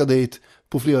tanken att åka dit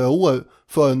på flera år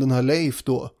förrän den här Leif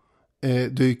då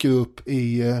dyker upp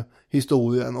i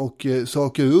historien och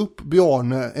söker upp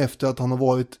Bjarne efter att han har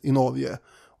varit i Norge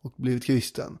och blivit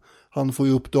kristen. Han får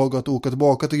ju uppdrag att åka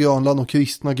tillbaka till Grönland och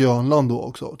kristna Grönland då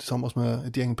också tillsammans med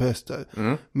ett gäng präster.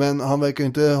 Men han verkar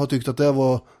inte ha tyckt att det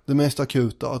var det mest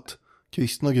akuta att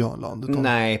kristna Grönland.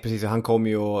 Nej, precis. Han kom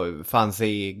ju och fann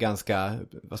sig i ganska,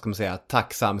 vad ska man säga,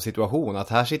 tacksam situation. Att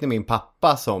här sitter min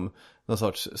pappa som någon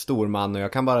sorts storman och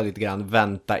jag kan bara lite grann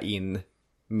vänta in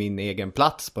min egen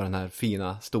plats på den här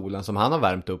fina stolen som han har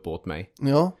värmt upp åt mig.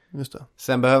 Ja, just det.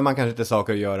 Sen behöver man kanske inte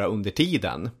saker att göra under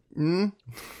tiden.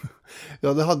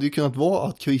 Ja, det hade ju kunnat vara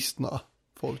att kristna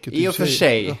folket. I och för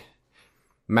sig. Ja.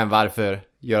 Men varför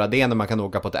göra det när man kan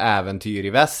åka på ett äventyr i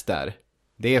väster?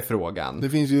 Det är frågan. Det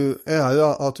finns ju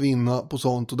ära att vinna på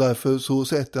sånt och därför så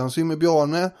sätter han sig med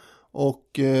Bjarne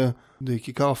och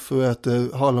dricker kaffe och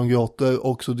äter hallongrottor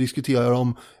och så diskuterar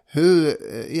de hur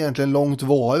egentligen långt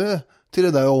var det till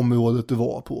det där området du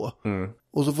var på.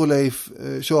 Och så får Leif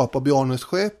köpa Bjarnes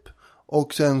skepp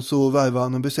och sen så värvar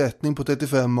han en besättning på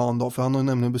 35 man då, för han har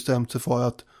nämligen bestämt sig för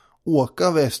att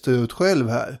åka västerut själv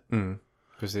här.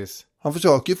 Precis. Han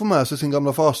försöker ju få med sig sin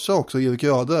gamla farsa också, Erik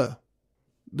Röde.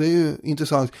 Det är ju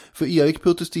intressant, för Erik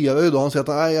protesterar ju då. Han säger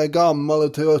att jag är gammal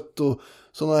och trött och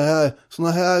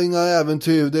såna här inga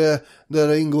äventyr, där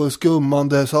det ingår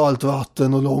skummande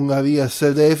saltvatten och långa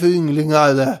resor. Det är för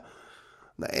ynglingar det.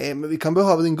 Nej, men vi kan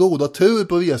behöva din goda tur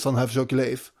på resan här, försöker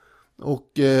Leif. Och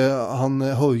han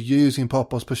höjer ju sin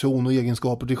pappas person och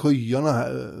egenskaper till skyarna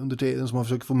här under tiden som han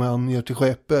försöker få med honom ner till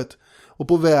skeppet. Och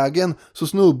på vägen så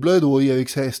snubblar ju då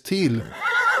Eriks häst till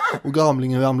och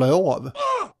gamlingen ramlar av.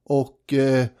 Och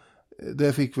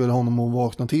det fick väl honom att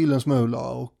vakna till en smula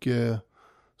och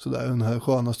sådär den här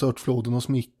sköna störtfloden och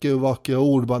smicker och vackra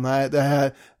ord. Bara, nej, det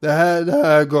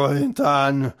här går inte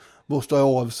an.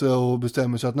 Borstar av sig och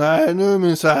bestämmer sig att nej, nu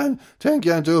minsann tänker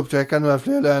jag inte upptäcka några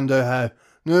fler länder här.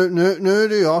 Nu är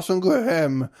det jag som går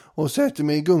hem och sätter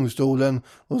mig i gungstolen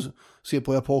och ser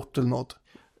på Rapport eller något.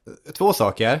 2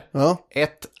 saker. Ja.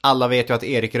 1, alla vet ju att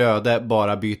Erik Röde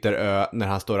bara byter ö när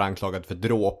han står anklagad för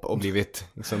dråp och blivit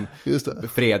liksom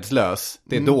fredslös.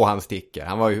 Det är då han sticker.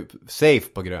 Han var ju safe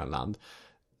på Grönland.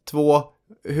 2,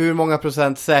 hur många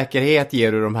procent säkerhet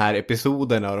ger du de här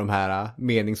episoderna och de här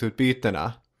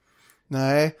meningsutbytena?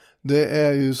 Nej, det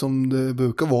är ju som det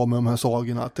brukar vara med de här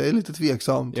sagorna, att det är lite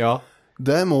tveksamt. Ja.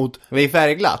 Däremot... Vi är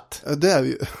färgglatt. Det är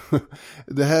ju...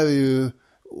 Det här är ju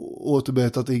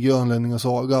återberättat i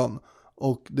Grönlänningasagan.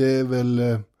 Och det är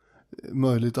väl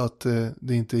möjligt att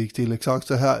det inte gick till exakt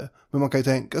så här. Men man kan ju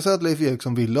tänka sig att Leif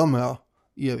Eriksson ville ha med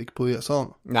Erik på resan.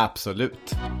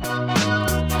 Absolut.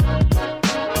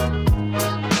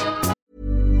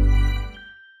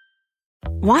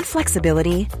 Want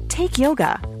flexibility? Take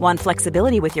yoga. Want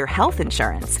flexibility with your health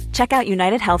insurance? Check out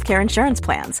United Healthcare Insurance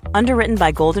Plans. Underwritten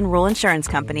by Golden Rule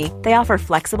Insurance Company, they offer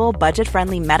flexible,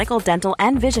 budget-friendly medical, dental,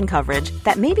 and vision coverage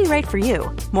that may be right for you.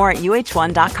 More at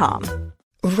uh1.com.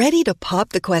 Ready to pop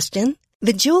the question?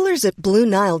 The jewelers at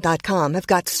BlueNile.com have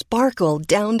got sparkle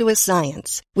down to a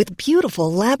science with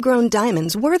beautiful lab-grown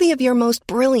diamonds worthy of your most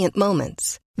brilliant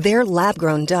moments. Their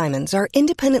lab-grown diamonds are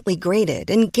independently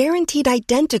graded and guaranteed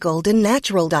identical to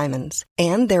natural diamonds.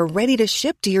 And they're ready to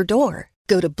ship to your door.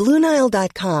 Go to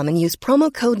BlueNile.com and use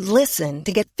promo code LISTEN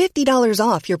to get $50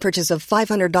 off your purchase of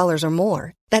 $500 or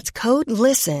more. That's code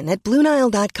LISTEN at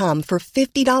BlueNile.com for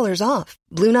 $50 off.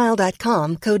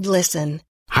 BlueNile.com, code LISTEN.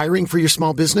 Hiring for your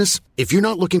small business? If you're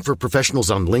not looking for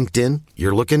professionals on LinkedIn,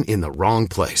 you're looking in the wrong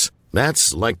place.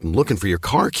 That's like looking for your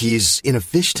car keys in a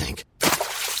fish tank.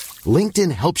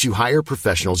 LinkedIn helps you hire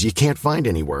professionals you can't find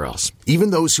anywhere else,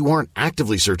 even those who aren't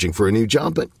actively searching for a new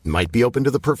job but might be open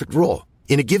to the perfect role.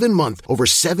 In a given month, over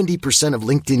 70% of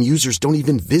LinkedIn users don't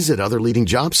even visit other leading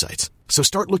job sites. So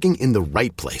start looking in the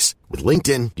right place. With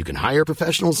LinkedIn, you can hire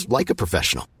professionals like a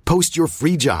professional. Post your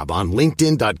free job on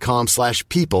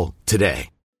linkedin.com/people today.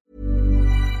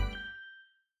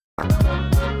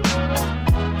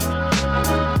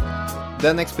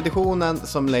 Den expeditionen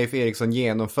som Leif Eriksson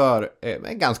genomför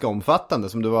är ganska omfattande,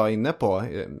 som du var inne på.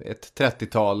 Ett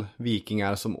 30-tal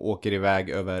vikingar som åker iväg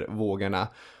över vågorna.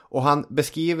 Och han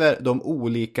beskriver de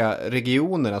olika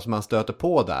regionerna som han stöter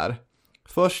på där.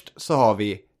 Först så har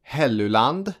vi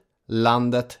Helluland,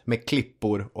 landet med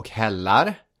klippor och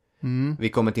hällar. Vi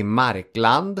kommer till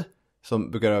Markland,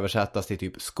 som brukar översättas till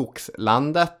typ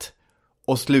skogslandet.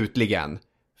 Och slutligen,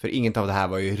 för inget av det här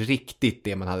var ju riktigt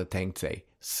det man hade tänkt sig,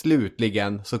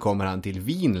 slutligen så kommer han till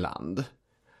Vinland.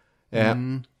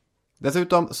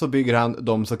 Dessutom så bygger han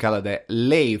de så kallade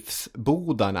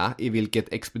Leifsbodarna, i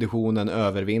vilket expeditionen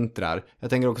övervintrar. Jag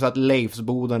tänker också att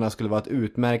Leifsbodarna skulle vara ett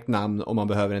utmärkt namn om man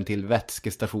behöver en till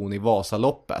vätskestation i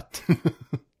Vasaloppet.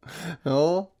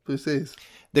 Ja, precis.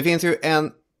 Det finns ju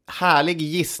en härlig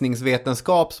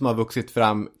gissningsvetenskap som har vuxit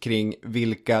fram kring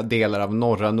vilka delar av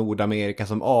norra Nordamerika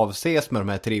som avses med de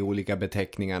här 3 olika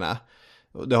beteckningarna.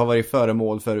 Det har varit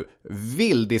föremål för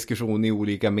vild diskussion i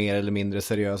olika mer eller mindre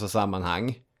seriösa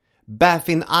sammanhang.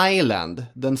 Baffin Island,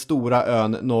 den stora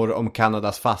ön norr om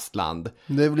Kanadas fastland.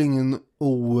 Det är väl ingen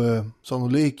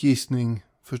osannolik gissning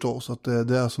förstås att det är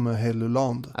det som är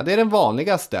Helluland. Ja, det är den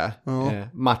vanligaste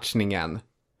matchningen.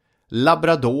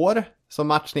 Labrador som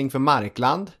matchning för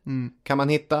Markland kan man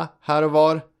hitta här och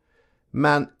var.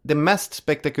 Men det mest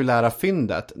spektakulära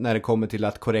fyndet när det kommer till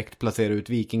att korrekt placera ut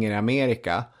vikingar i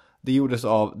Amerika, det gjordes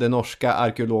av det norska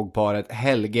arkeologparet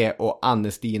Helge och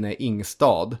Anne-Stine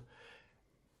Ingstad.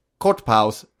 Kort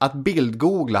paus, att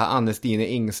bildgoogla Anne-Stine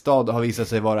Ingstad har visat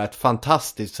sig vara ett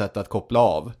fantastiskt sätt att koppla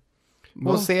av.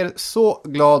 Hon ser så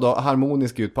glad och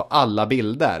harmonisk ut på alla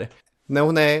bilder. När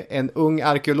hon är en ung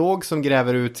arkeolog som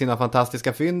gräver ut sina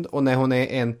fantastiska fynd, och när hon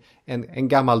är en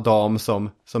gammal dam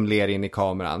som ler in i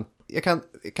kameran. Jag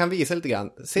kan visa lite grann.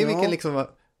 Se vilken liksom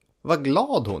vad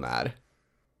glad hon är.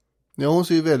 Ja, hon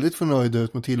ser ju väldigt förnöjd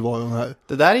ut med tillvaron här.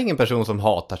 Det där är ingen person som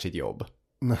hatar sitt jobb.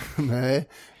 Nej,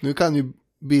 nu kan ju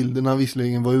bilderna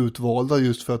visserligen vara utvalda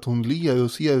just för att hon ler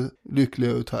och ser lycklig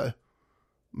ut här.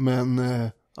 Men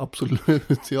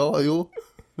absolut, ja.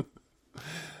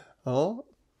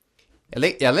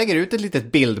 Jag lägger ut ett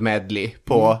litet bildmedley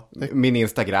på min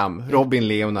Instagram. Robin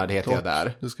Leonard heter jag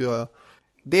där. Det ska jag göra.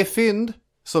 Det fynd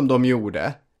som de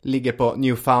gjorde ligger på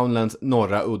Newfoundlands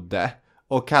norra udde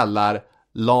och kallar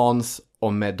Lawns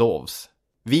och Meadows.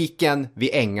 Viken vid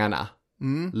ängarna.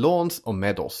 Lawns och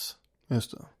Meadows.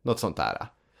 Just det. Något sånt där.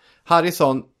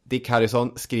 Dick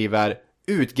Harrison skriver: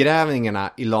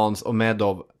 utgrävningarna i Lawns och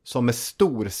Meadows, som med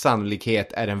stor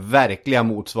sannolikhet är den verkliga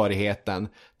motsvarigheten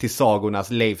till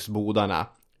sagornas Leifsbodarna,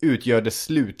 utgör det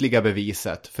slutliga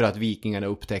beviset för att vikingarna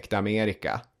upptäckte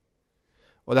Amerika.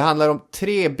 Och det handlar om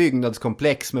 3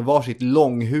 byggnadskomplex med varsitt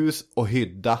långhus och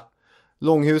hydda.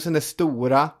 Långhusen är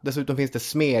stora, dessutom finns det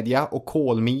smedja och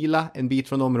kolmila en bit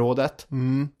från området.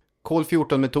 Kol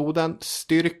 14-metoden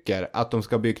styrker att de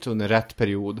ska byggts under rätt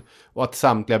period och att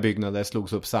samtliga byggnader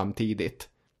slogs upp samtidigt.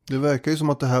 Det verkar ju som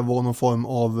att det här var någon form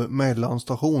av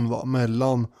mellanstation, va?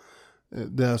 Mellan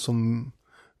det som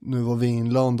nu var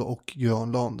Vinland och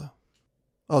Grönland.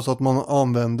 Alltså att man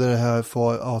använder det här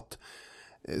för att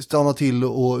stanna till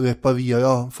och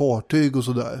reparera fartyg och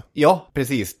sådär. Ja,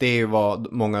 precis. Det är ju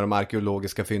vad många av de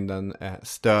arkeologiska fynden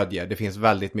stödjer. Det finns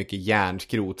väldigt mycket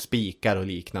järnskrot, spikar och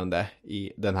liknande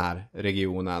i den här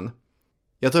regionen.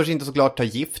 Jag törs inte såklart ta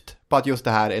gift på att just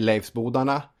det här är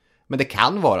Leifsbodarna. Men det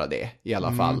kan vara det i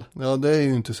alla fall. Ja, det är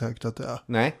ju inte säkert att det är.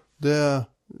 Nej.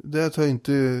 Det tar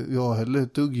inte jag heller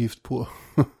ett dugg gift på.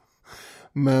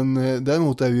 Men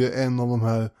däremot är det ju en av de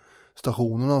här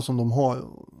stationerna som de har.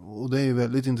 Och det är ju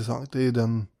väldigt intressant. Det är ju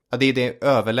den... Ja, det är det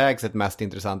överlägset mest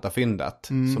intressanta fyndet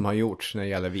som har gjorts när det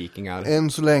gäller vikingar.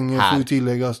 Än så länge får ju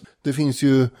tilläggas. Det finns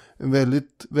ju en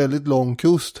väldigt, väldigt lång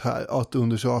kust här att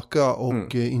undersöka.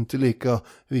 Och inte lika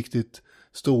riktigt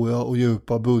stora och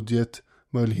djupa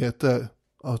budgetmöjligheter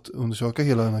att undersöka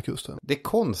hela den här kusten. Det är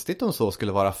konstigt om så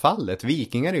skulle vara fallet.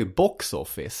 Vikingar är ju box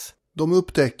office. De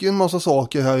upptäcker en massa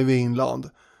saker här i Vinland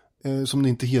som det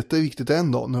inte heter riktigt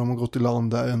än då, när de har gått i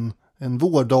land där en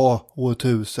vårdag år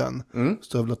 1000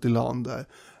 stövlat i land där.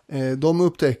 De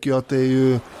upptäcker ju att det är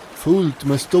ju fullt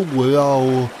med stora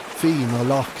och fina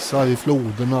laxar i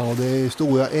floderna och det är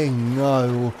stora ängar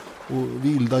och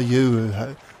vilda djur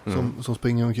här som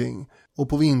springer omkring. Och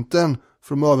på vintern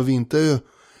För de övervintrar ju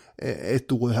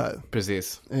ett år här.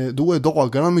 Precis. Då är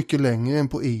dagarna mycket längre än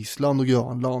på Island och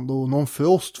Grönland. Och någon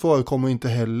frost förekommer inte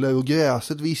heller. Och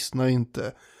gräset vissnar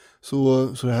inte. Så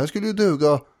det här skulle ju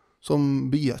duga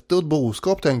som bete och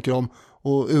boskap, tänker de.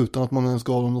 Och utan att man ens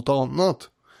gav dem något annat.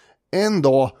 En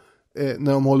dag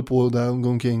när de håller på där och går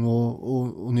omkring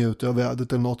och njuter av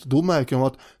vädret eller något. Då märker de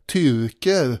att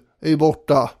tyrker är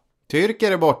borta.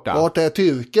 Tyrker är borta. Vart är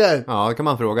tyrker? Ja, det kan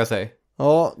man fråga sig.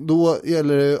 Ja, då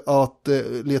gäller det att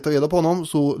leta reda på honom.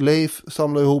 Så Leif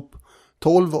samlar ihop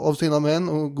 12 av sina män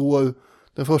och går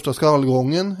den första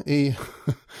skallgången i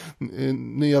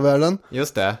nya världen.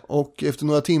 Just det. Och efter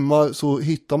några timmar så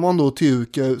hittar man då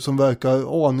tyrker som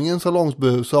verkar aningen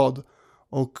salongsberusad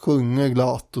och sjunger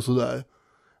glatt och sådär.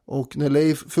 Och när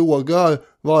Leif frågar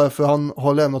varför han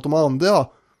har lämnat de andra,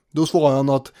 då svarar han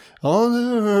att ja,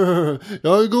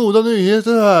 jag har goda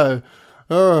nyheter här.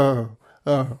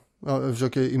 Jag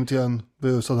försöker imitera en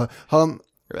berusad här.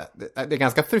 Det är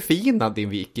ganska förfinad, din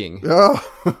viking.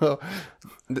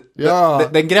 Ja.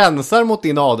 Den gränsar mot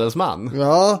din adelsman.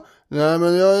 Ja, nej,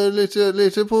 men jag är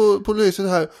lite på lyset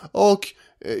här. Och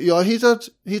jag har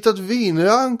hittat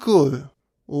vinrankor.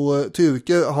 Och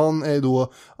Tyrker, han är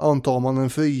då, antar man, en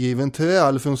frigiven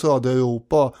träl från södra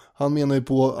Europa. Han menar ju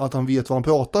på att han vet vad han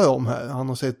pratar om här. Han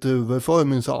har sett druvor för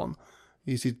minsann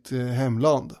i sitt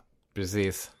hemland.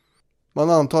 Precis. Man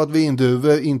antar att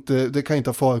vindruvor det kan inte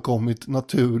ha förekommit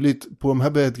naturligt på de här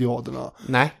breddgraderna.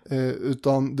 Nej.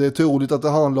 Utan det är troligt att det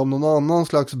handlar om någon annan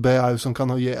slags bär som kan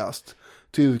ha jäst.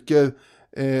 Tyrker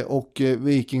och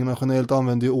vikingarna generellt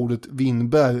använder ju ordet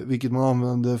vinbär, vilket man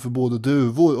använder för både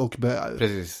druvor och bär.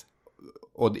 Precis.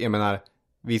 Och jag menar,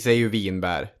 vi säger ju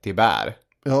vinbär till bär.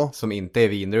 Ja. Som inte är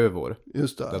vindruvor.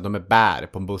 Just det. De är bär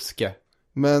på en buske.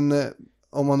 Men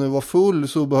om man nu var full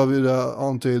så behöver det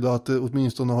antyda att det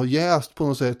åtminstone har jäst på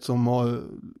något sätt som har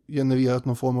genererat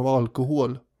någon form av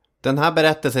alkohol. Den här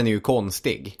berättelsen är ju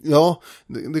konstig. Ja,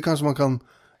 det kanske man kan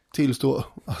tillstå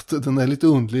att den är lite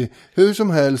underlig. Hur som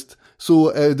helst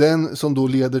så är den som då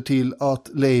leder till att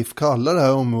Leif kallar det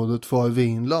här området för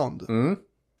Vinland. Mm.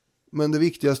 Men det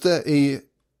viktigaste i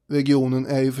regionen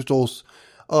är ju förstås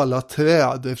alla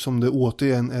träd, eftersom det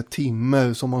återigen är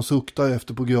timmer som man suktar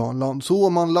efter på Grönland. Så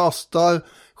man lastar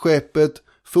skeppet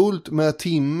fullt med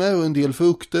timmer och en del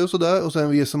frukter och sådär, och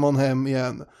sen reser man hem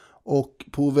igen. Och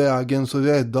på vägen så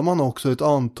räddar man också ett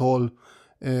antal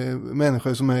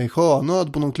människor som är i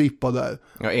sjönöd på någon klippa där.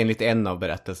 Ja, enligt en av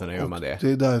berättelserna gör man det.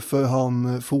 Det är därför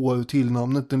han får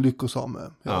tillnamnet den lyckosamme.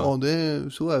 Ja, Ja.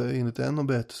 Så är det enligt en av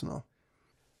berättelserna.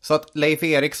 Så att Leif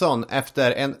Eriksson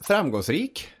efter en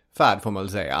framgångsrik färd får man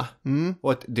väl säga.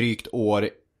 Och ett drygt år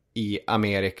i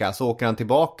Amerika så åker han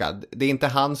tillbaka. Det är inte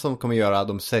han som kommer göra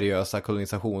de seriösa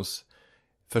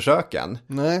kolonisationsförsöken.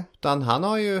 Nej. Utan han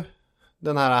har ju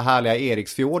den här härliga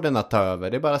Eriksfjorden att ta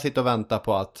över. Det är bara att sitta och vänta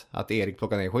på att Erik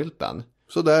plockar ner skylten.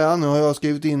 Så där, ja, nu har jag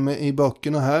skrivit in mig i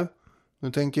böckerna här.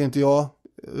 Nu tänker inte jag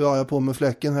röra på med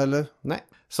fläcken heller. Nej.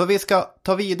 Så vi ska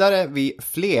ta vidare vid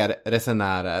fler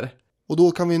resenärer. Och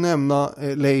då kan vi nämna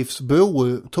Leifs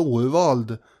bror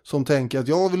Torvald, som tänker att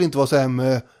jag vill inte vara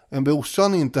sämre än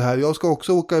brorsan inte här. Jag ska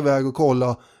också åka iväg och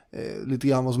kolla lite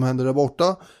grann vad som händer där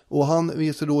borta. Och han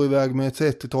reser då iväg med ett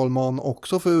 30-tal man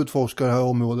också för att utforska det här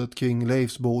området kring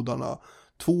Leifsbodarna.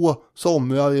 2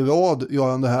 somrar i rad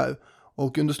gör han det här.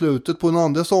 Och under slutet på den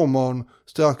andra sommaren,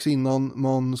 strax innan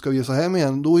man ska resa hem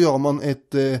igen, då gör man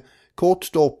ett kort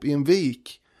stopp i en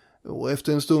vik. Och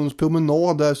efter en stunds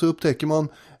promenad där så upptäcker man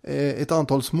ett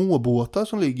antal småbåtar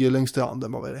som ligger längs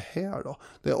stranden. Vad är det här då?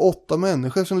 Det är 8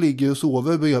 människor som ligger och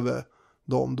sover bredvid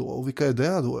dem då. Och vilka är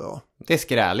det då? Ja? Det är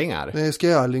skrälingar. Det är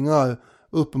skrälingar,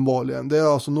 uppenbarligen. Det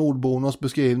är alltså nordbornas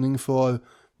beskrivning för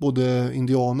både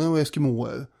indianer och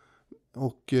eskimoer.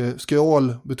 Och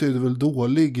skral betyder väl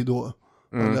dålig då.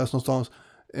 Jag läser någonstans.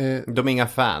 De är inga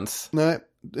fans. Nej,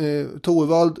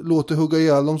 Torvald låter hugga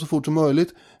ihjäl dem så fort som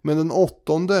möjligt. Men den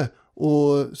 8:e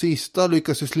och sista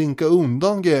lyckas ju slinka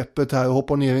undan greppet här och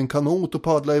hoppa ner i en kanot och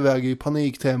paddla iväg i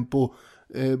paniktempo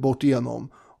bort igenom.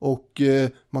 Och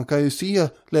man kan ju se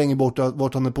längre bort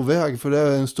vart han är på väg, för det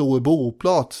är en stor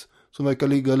boplats som verkar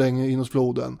ligga längre in hos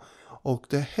floden. Och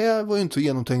det här var ju inte så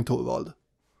genomtänkt, Torvald.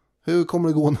 Hur kommer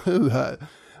det gå nu här?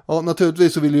 Ja,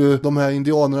 naturligtvis så vill ju de här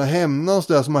indianerna hämnas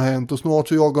det som har hänt, och snart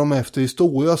så jagar de efter i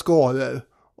stora skaror.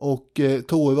 Och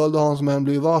Torvald och hans män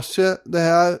blir varse det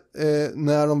här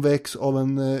när de väcks av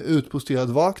en utposterad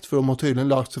vakt, för de har tydligen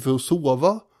lagt sig för att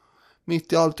sova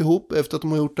mitt i alltihop efter att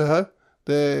de har gjort det här.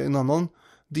 Det är en annan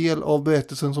del av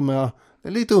berättelsen som är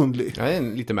lite underlig. Ja, det är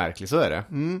lite märklig, så är det.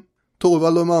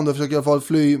 Torvald och de andra försöker i alla fall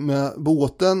fly med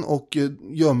båten och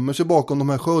gömmer sig bakom de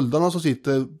här sköldarna som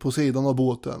sitter på sidan av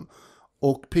båten.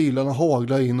 och pilarna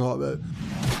haglar in över.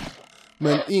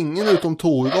 Men ingen utom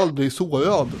Torvald blir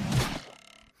sårad.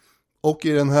 Och i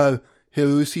den här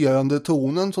heroiserande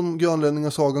tonen som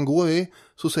grönlänningasagan går i,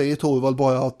 så säger Torvald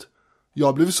bara att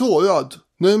jag blev sårad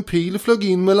när en pil flög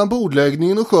in mellan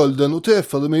bordläggningen och skölden och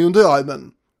träffade mig under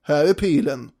armen. Här är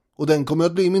pilen, och den kommer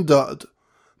att bli min död.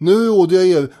 Nu råder jag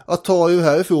er att ta er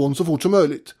härifrån så fort som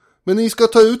möjligt. Men ni ska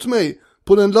ta ut mig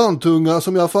på den landtunga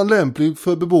som jag fann lämplig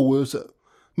för beboelse.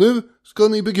 Nu ska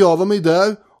ni begrava mig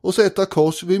där och sätta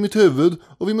kors vid mitt huvud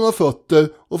och vid mina fötter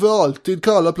och för alltid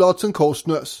kalla platsen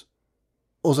Korsnäs.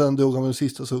 Och sen drog han den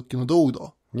sista sucken och dog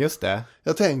då. Just det.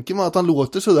 Jag tänker mig att han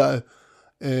låter sådär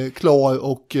klar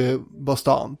och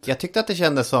bastant. Jag tyckte att det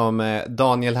kändes som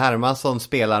Daniel Hermansson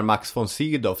spelar Max von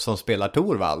Sydow som spelar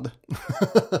Torvald.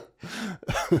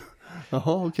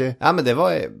 Jaha, okej. Ja, men det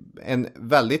var en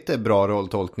väldigt bra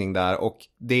rolltolkning där, och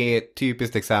det är ett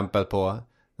typiskt exempel på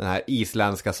den här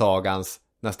isländska sagans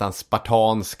nästan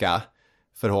spartanska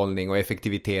förhållning och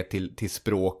effektivitet till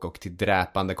språk och till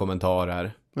dräpande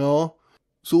kommentarer. Ja,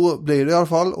 så blir det i alla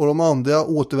fall, och de andra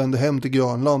återvände hem till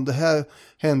Grönland. Det här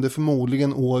hände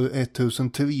förmodligen år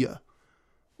 1003.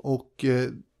 Och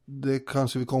det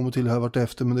kanske vi kommer till här vart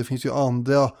efter, men det finns ju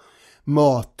andra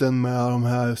möten med de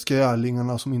här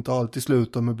skrällingarna som inte alltid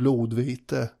slutar med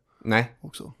blodvite. Nej,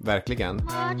 också. Verkligen.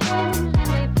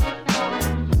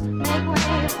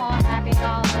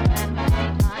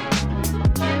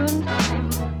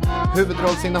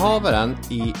 Huvudrollsinnehavaren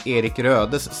i Erik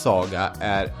Rödes saga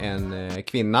är en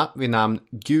kvinna vid namn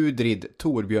Gudrid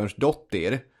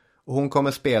Torbjörnsdottir. Och hon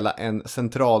kommer spela en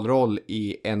centralroll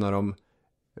i en av de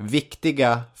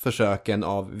viktiga försöken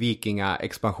av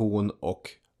vikingaexpansion och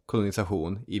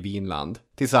kolonisation i Vinland.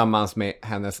 Tillsammans med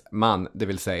hennes man, det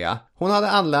vill säga. Hon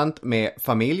hade anlänt med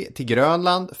familj till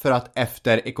Grönland för att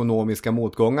efter ekonomiska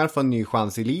motgångar få en ny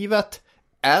chans i livet.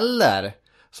 Eller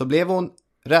så blev hon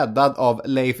räddad av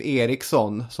Leif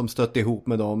Eriksson som stötte ihop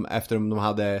med dem efter att de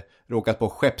hade råkat på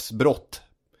skeppsbrott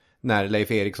när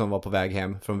Leif Eriksson var på väg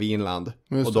hem från Vinland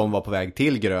och de var på väg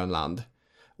till Grönland.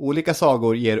 Olika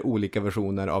sagor ger olika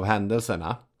versioner av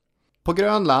händelserna. På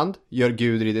Grönland gör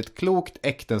Gudrid ett klokt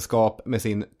äktenskap med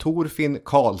sin Thorfinn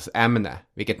Karlsämne.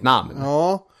 Vilket namn!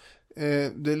 Ja,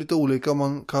 det är lite olika om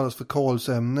man kallas för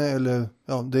Karlsämne eller,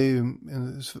 ja, det är ju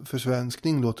en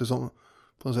försvenskning låter som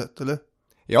på något sätt, eller?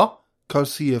 Ja.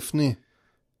 Karlsefni,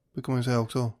 det kan man ju säga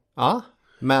också. Ja,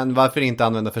 men varför inte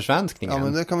använda försvenskningen? Ja,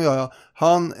 men det kan vi göra.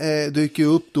 Han dyker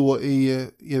upp då i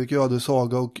Erik Rödes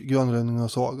saga och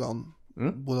Grönlänningasagan,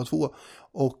 båda två.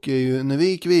 Och är ju en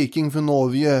rik viking från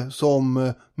Norge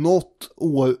som något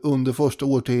år under första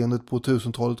årtiondet på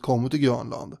 1000-talet kommer till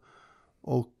Grönland.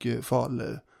 Och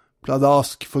faller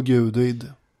pladask för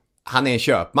Gudrid. Han är en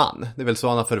köpman. Det är väl så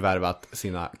han har förvärvat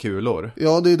sina kulor.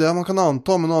 Ja, det är det man kan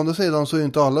anta. Men å andra sidan så är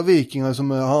inte alla vikingar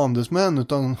som är handelsmän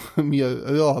utan mer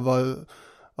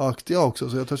rövaraktiga också.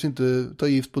 Så jag törs inte ta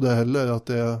gift på det heller. Att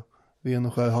det är ren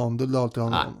och skär handel det alltid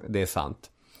handlar om. Nej, det är sant.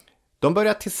 De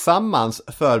börjar tillsammans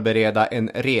förbereda en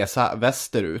resa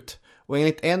västerut. Och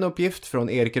enligt en uppgift från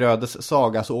Erik Rödes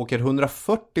saga så åker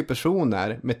 140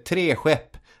 personer med 3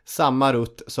 skepp samma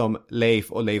rutt som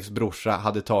Leif och Leifs brorsa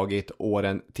hade tagit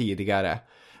åren tidigare.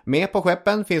 Med på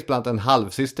skeppen finns bland annat en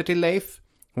halvsyster till Leif.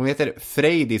 Hon heter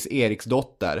Freydis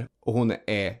Eriksdotter och hon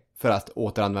är, för att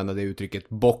återanvända det uttrycket,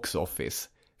 box office.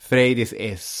 Freydis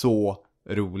är så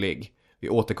rolig. Vi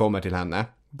återkommer till henne.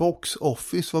 Box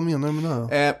office, vad menar du med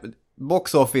det här?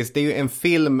 Box office, det är ju en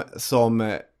film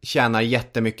som tjänar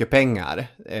jättemycket pengar.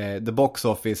 The box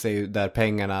office är ju där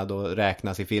pengarna då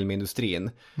räknas i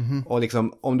filmindustrin. Och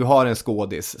liksom, om du har en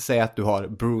skådis, säg att du har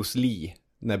Bruce Lee,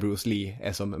 när Bruce Lee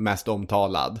är som mest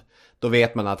omtalad. Då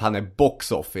vet man att han är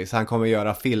box office. Han kommer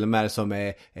göra filmer som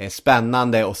är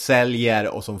spännande och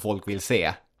säljer och som folk vill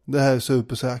se. Det här är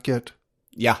supersäkert.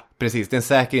 Ja, precis. Det är en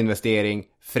säker investering.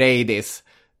 Freydis,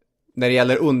 när det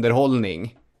gäller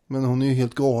underhållning. Men hon är ju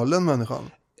helt galen, människan.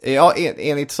 Ja,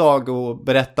 enligt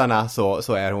sagoberättarna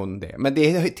så är hon det. Men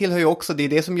det tillhör ju också, det är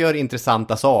det som gör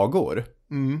intressanta sagor.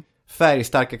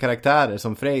 Färgstarka karaktärer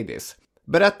som Freydis.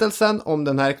 Berättelsen om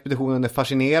den här expeditionen är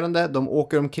fascinerande. De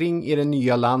åker omkring i det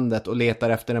nya landet och letar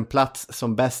efter en plats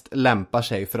som bäst lämpar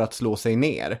sig för att slå sig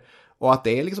ner. Och att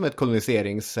det är liksom ett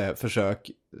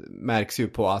koloniseringsförsök märks ju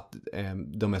på att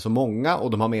de är så många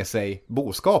och de har med sig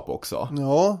boskap också.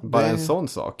 Ja, bara en sån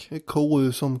sak. Det är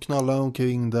kor som knallar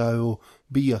omkring där och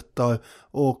betar.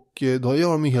 Och då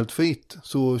gör de ju helt fritt.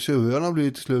 Så tjurarna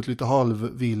blir till slut lite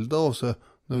halvvilda av sig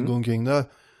när de går omkring där.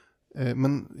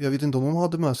 Men jag vet inte om de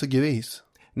hade med sig gris.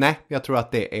 Nej, jag tror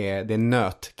att det är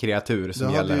nötkreatur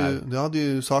som gäller här. Det hade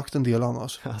ju sagt en del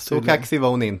annars. Så kaxig var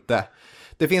hon inte.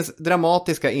 Det finns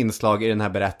dramatiska inslag i den här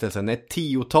berättelsen. Ett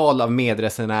 10-tal av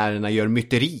medresenärerna gör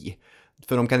myteri.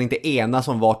 För de kan inte enas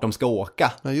om vart de ska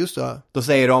åka. Ja, just det. Då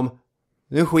säger de,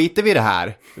 nu skiter vi i det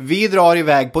här. Vi drar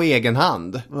iväg på egen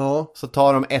hand. Ja. Så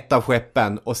tar de ett av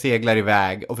skeppen och seglar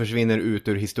iväg och försvinner ut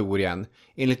ur historien.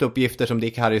 Enligt uppgifter som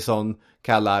Dick Harrison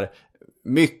kallar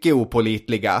mycket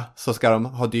opålitliga så ska de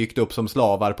ha dykt upp som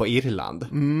slavar på Irland.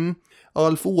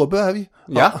 Alf Åberg,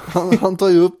 Ja. han tar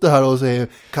ju upp det här och säger,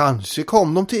 kanske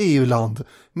kom de till Irland,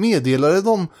 meddelade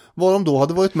de vad de då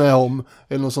hade varit med om,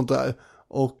 eller något sånt där.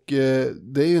 Och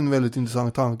det är ju en väldigt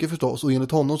intressant tanke förstås, och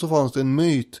enligt honom så fanns det en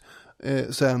myt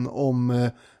sen om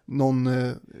någon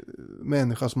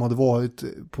människa som hade varit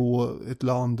på ett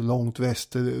land långt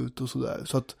västerut och sådär.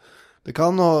 Så att det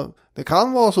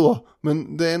kan vara så,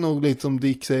 men det är nog lite som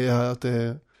Dick säger här, att det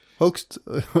är högst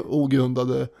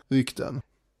ogrundade rykten.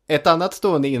 Ett annat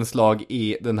stående inslag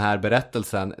i den här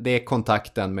berättelsen, det är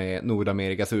kontakten med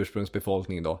Nordamerikas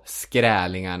ursprungsbefolkning då,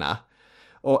 skrälingarna.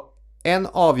 Och en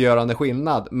avgörande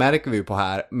skillnad märker vi på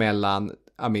här mellan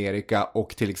Amerika och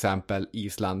till exempel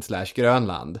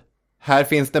Island/Grönland. Här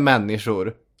finns det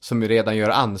människor som ju redan gör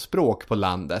anspråk på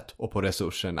landet och på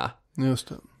resurserna. Just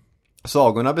det.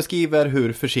 Sagorna beskriver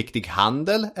hur försiktig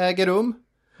handel äger rum.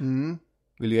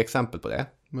 Vill du ge exempel på det?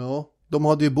 Ja, de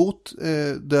hade ju bott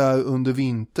där under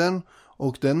vintern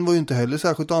och den var ju inte heller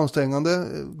särskilt ansträngande,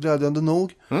 glädjande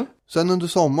nog. Sen under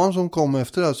sommaren som kom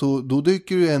efter det, så då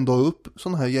dyker ju ändå upp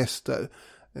sådana här gäster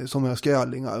som är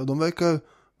skrällingar, och de verkar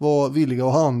vara villiga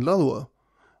att handla då.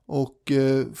 Och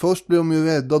först blir de ju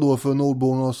rädda då för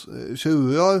nordbornas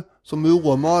tjurar som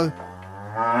råmar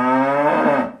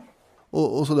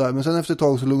och sådär. Men sen efter ett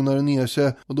tag så lugnar det ner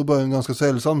sig, och då börjar en ganska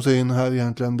sällsam syn här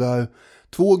egentligen, där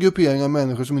två grupperingar av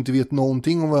människor som inte vet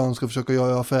någonting om varandra ska försöka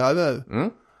göra affärer.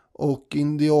 Och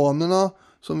indianerna,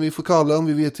 som vi får kalla dem,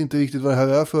 vi vet inte riktigt vad det här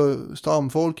är för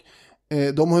stamfolk,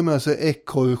 de har ju med sig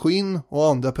ekorrskinn och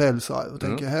andra pälsar och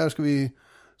tänker, här ska vi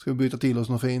byta till oss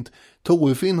något fint.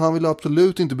 Thorfinn, han vill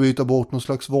absolut inte byta bort någon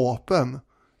slags vapen.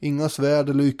 Inga svärd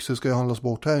eller yxor ska ju handlas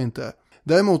bort här inte.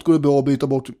 Däremot går det bra att byta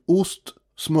bort ost,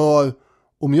 smör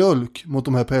och mjölk mot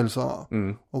de här pälsarna.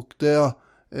 Och det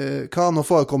kan ha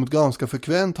förekommit ganska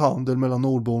frekvent handel mellan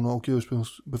nordborna och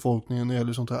ursprungsbefolkningen när det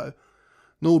gäller sånt här.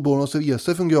 Nordbornas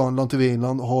resor från Grönland till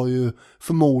Vinland har ju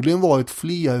förmodligen varit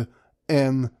fler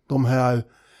än de här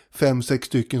 5-6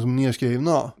 stycken som är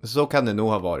nedskrivna. Så kan det nog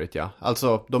ha varit, ja.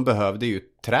 Alltså, de behövde ju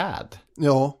träd.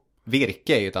 Ja.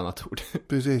 Virke är ju ett annat ord.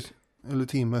 Precis. Eller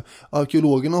timmer.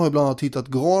 Arkeologerna har bland annat hittat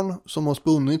garn som har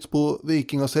spunnits på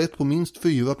vikingasätt på minst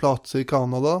 4 platser i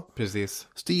Kanada. Precis.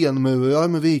 Stenmurar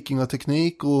med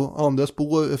vikingateknik och andra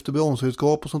spår efter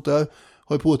bronsredskap och sånt där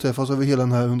har ju påträffats över hela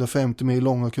den här 150 mil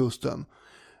långa kusten.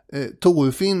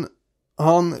 Thorfinn,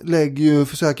 han lägger ju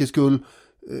för säkerhets skull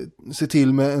se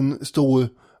till med en stor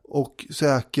och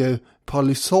säker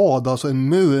palissad, alltså en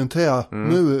mur, en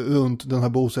trämur runt den här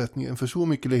bosättningen. För så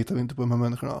mycket litar vi inte på de här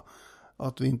människorna,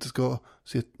 att vi inte ska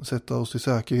sätta oss i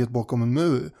säkerhet bakom en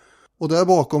mur. Och där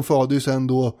bakom föder ju sen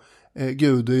då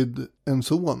Gudrid en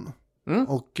son.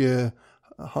 Och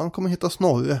han kommer heta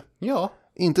Snorre. Ja.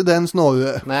 Inte den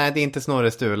Snorre. Nej, det är inte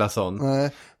Snorre Sturlason.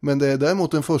 Nej, men det är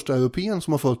däremot den första europeen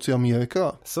som har fötts i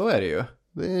Amerika. Så är det ju.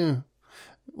 Det är ju,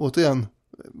 återigen,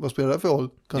 vad spelar det för roll?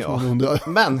 Kanske man undrar.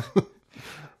 Men,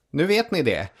 nu vet ni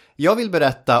det. Jag vill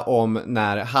berätta om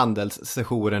när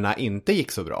handelssessionerna inte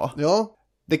gick så bra. Ja.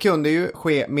 Det kunde ju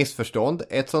ske missförstånd.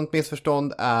 Ett sånt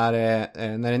missförstånd är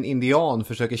när en indian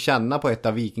försöker känna på ett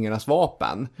av vikingarnas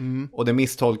vapen. Och det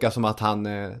misstolkas som att han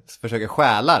försöker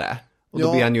stjäla det. Och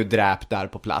då blir han ju dräpt där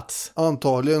på plats.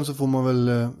 Antagligen så får man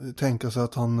väl tänka sig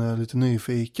att han är lite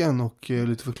nyfiken och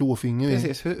lite för klåfingrig.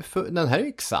 Precis, den här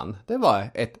yxan, det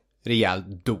var ett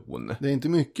rejält don. Det är inte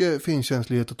mycket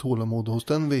finkänslighet och tålamod hos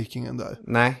den vikingen där.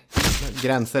 Nej,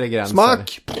 gränser är gränser.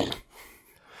 Smack!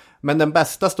 Men den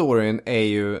bästa storyn är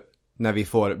ju när vi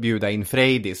får bjuda in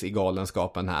Freydis i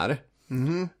galenskapen här.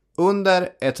 Under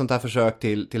ett sånt här försök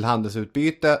till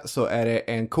handelsutbyte så är det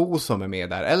en ko som är med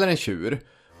där, eller en tjur,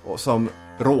 och som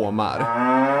råmar.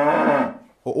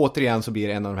 Och återigen så blir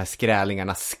en av de här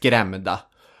skrälingarna skrämda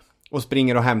och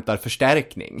springer och hämtar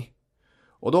förstärkning.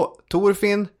 Och då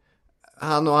Thorfinn,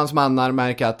 han och hans mannar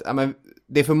märker att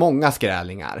det är för många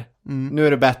skrälingar. Nu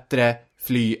är det bättre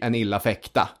fly än illa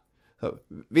fäkta. Så,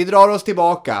 vi drar oss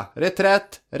tillbaka.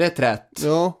 Reträtt.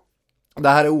 Ja. Det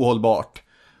här är ohållbart.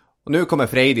 Och nu kommer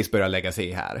Freydis börja lägga sig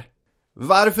i här.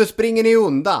 Varför springer ni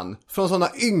undan från sådana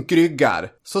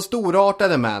ynkryggar, så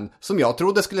storartade män som jag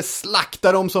trodde skulle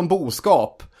slakta dem som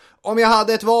boskap? Om jag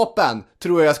hade ett vapen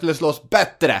tror jag skulle slåss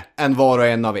bättre än var och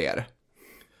en av er.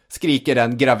 Skriker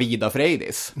den gravida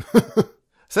Freydis.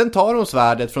 Sen tar hon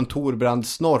svärdet från Torbrand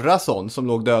Snorrason som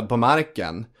låg död på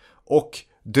marken och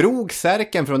drog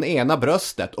särken från ena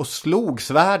bröstet och slog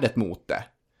svärdet mot det.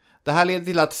 Det här ledde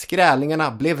till att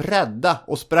skrälingarna blev rädda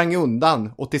och sprang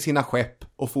undan och till sina skepp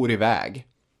och for iväg.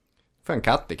 För en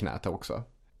katt i knät också.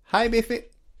 Hej Biffy!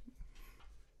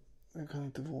 Jag kan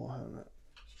inte vara här nu.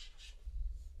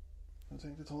 Jag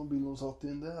tänkte ta en bild och satt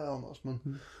in det här annars,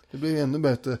 men det blir ännu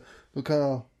bättre. Då kan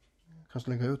jag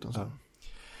kanske lägga ut den sen.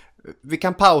 Vi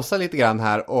kan pausa lite grann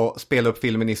här och spela upp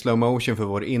filmen i slow motion för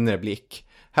vår inre blick.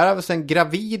 Här har vi en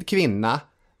gravid kvinna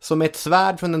som med ett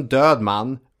svärd från en död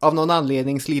man av någon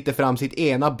anledning sliter fram sitt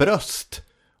ena bröst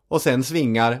och sen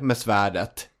svingar med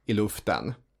svärdet i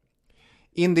luften.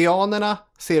 Indianerna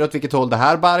ser åt vilket håll det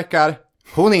här barkar.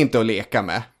 Hon är inte att leka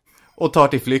med och tar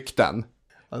till flykten.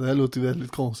 Ja, det här låter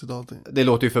väldigt konstigt allting. Det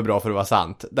låter ju för bra för att vara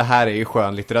sant. Det här är ju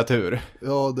skön litteratur.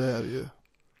 Ja, det är det ju.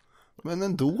 Men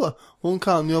ändå, hon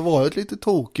kan ju ha varit lite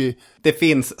tokig. Det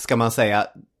finns, ska man säga,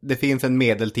 det finns en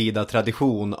medeltida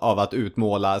tradition av att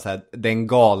utmåla så här, den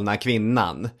galna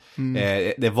kvinnan.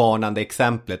 Det varnande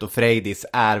exemplet, och Freydis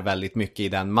är väldigt mycket i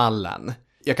den mallen.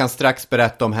 Jag kan strax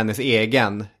berätta om hennes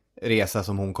egen resa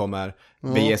som hon kommer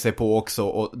bege sig på också,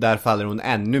 och där faller hon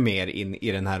ännu mer in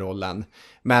i den här rollen.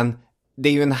 Men det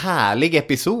är ju en härlig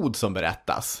episod som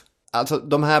berättas. Alltså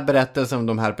de här berättelserna om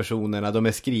de här personerna, de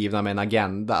är skrivna med en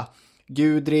agenda.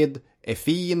 Gudrid är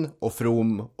fin och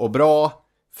from och bra.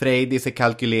 Freydis är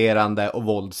kalkylerande och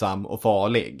våldsam och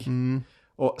farlig.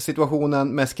 Och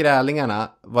situationen med skrälingarna,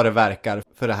 vad det verkar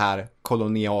för det här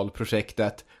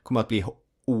kolonialprojektet, kommer att bli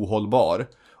ohållbar.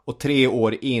 Och 3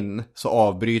 år in så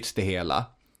avbryts det hela.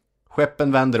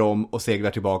 Skeppen vänder om och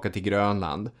seglar tillbaka till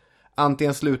Grönland.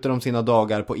 Antingen slutar de sina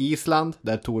dagar på Island,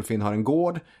 där Thorfinn har en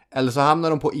gård, eller så hamnar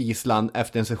de på Island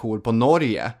efter en session på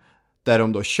Norge, där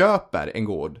de då köper en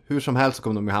gård. Hur som helst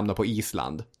kommer de ju hamna på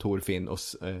Island, Thorfinn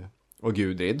och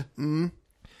Gudrid.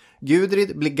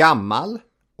 Gudrid blir gammal,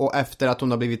 och efter att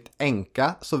hon har blivit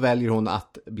änka så väljer hon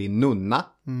att bli nunna.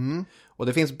 Och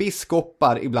det finns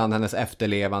biskopar ibland hennes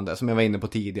efterlevande, som jag var inne på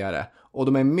tidigare. Och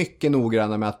de är mycket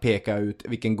noggranna med att peka ut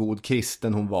vilken god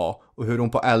kristen hon var, och hur hon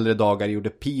på äldre dagar gjorde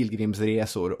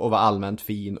pilgrimsresor och var allmänt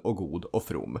fin och god och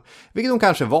from. Vilket hon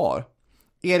kanske var.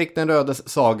 Erik den rödes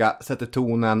saga sätter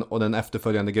tonen, och den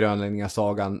efterföljande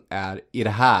grönlänningasagan är i det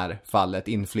här fallet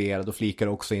influerad och flikar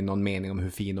också in någon mening om hur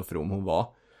fin och from hon var.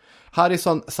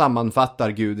 Harrison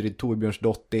sammanfattar Gudrid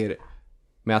Torbjörnsdottir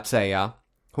med att säga: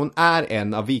 hon är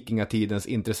en av vikingatidens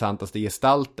intressantaste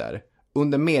gestalter.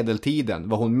 Under medeltiden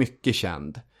var hon mycket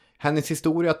känd. Hennes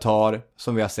historia tar,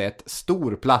 som vi har sett,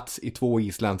 stor plats i 2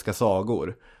 isländska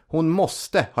sagor. Hon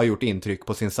måste ha gjort intryck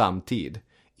på sin samtid.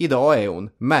 Idag är hon,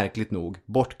 märkligt nog,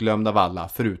 bortglömd av alla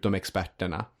förutom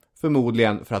experterna.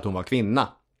 Förmodligen för att hon var kvinna.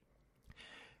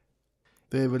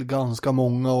 Det är väl ganska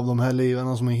många av de här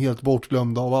liven som är helt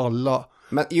bortglömda av alla.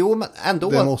 Men ändå.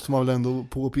 Det måste man väl ändå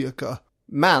påpeka.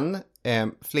 Men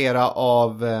flera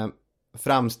av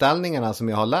framställningarna som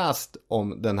jag har läst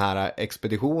om den här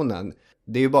expeditionen,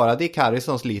 det är ju bara Dick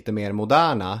Harrisons lite mer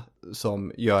moderna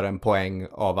som gör en poäng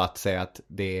av att säga att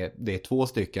det är 2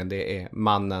 stycken. Det är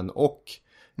mannen och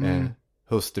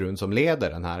hustrun som leder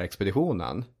den här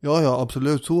expeditionen. Ja,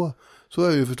 absolut. Så är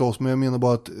det ju förstås. Men jag menar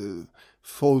bara att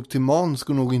folk till man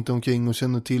ska nog inte omkring och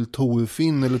känna till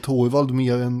Thorfinn eller Torvald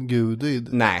mer än Gudrid.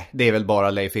 Nej, det är väl bara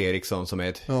Leif Eriksson som är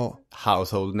ett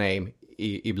household name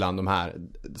ibland de här.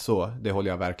 Så det håller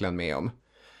jag verkligen med om.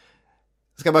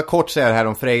 Jag ska bara kort säga det här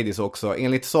om Freydis också.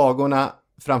 Enligt sagorna,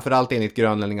 framförallt enligt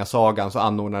grönlänningasagan, så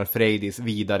anordnar Freydis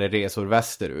vidare resor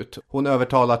västerut. Hon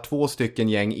övertalar 2 stycken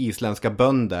gäng isländska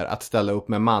bönder att ställa upp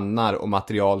med mannar och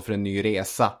material för en ny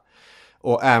resa.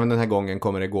 Och även den här gången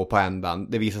kommer det gå på ändan.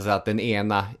 Det visar sig att den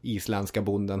ena isländska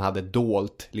bonden hade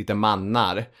dolt lite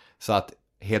mannar. Så att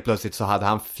helt plötsligt så hade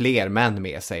han fler män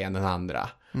med sig än den andra.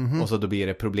 Och så då blir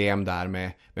det problem där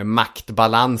med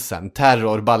maktbalansen,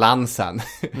 terrorbalansen.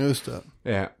 Just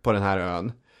det. På den här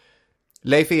ön.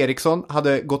 Leif Eriksson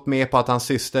hade gått med på att hans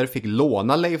syster fick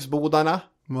låna Leifsbodarna.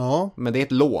 Ja. Men det är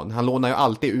ett lån. Han lånar ju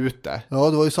alltid ut det. Ja,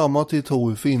 det var ju samma till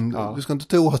Thorfinn. Ja. Du ska inte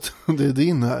tro att det är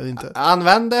din här inte.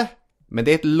 Använde, men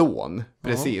det är ett lån.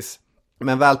 Precis. Ja.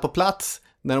 Men väl på plats,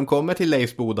 när de kommer till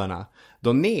Leifsbodarna,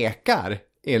 då nekar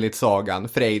enligt sagan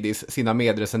Freydis sina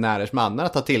medresenärers mannar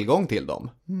att ha tillgång till dem.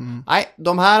 Nej,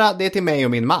 de här, det är till mig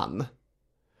och min man.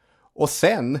 Och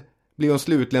sen blir hon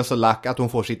slutligen så lack att hon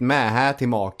får sitt mähä till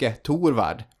make,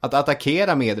 Torvard, att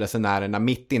attackera medresenärerna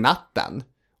mitt i natten.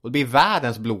 Och det blir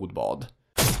världens blodbad.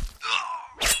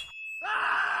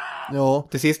 Ja.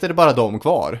 Till sist är det bara de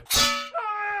kvar.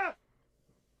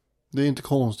 Det är inte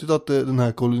konstigt att den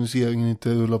här koloniseringen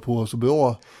inte rullar på så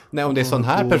bra. Nej, om det är sån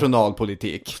här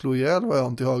personalpolitik. Slå ihjäl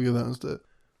varandra till höger och vänster.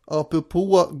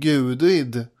 Apropå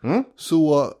Gudrid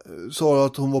så sa jag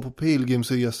att hon var på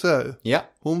pilgrimsresor. Ja.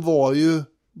 Hon var ju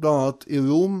bland annat i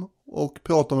Rom och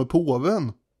pratade med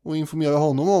påven och informerade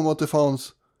honom om att det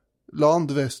fanns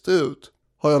land västerut,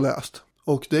 har jag läst.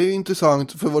 Och det är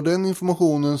intressant, för vad den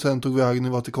informationen sen tog vägen i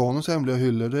Vatikanens hemliga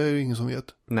hyllor, det är ingen som vet.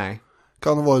 Nej.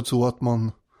 Kan det ha varit så att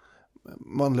man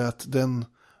lät den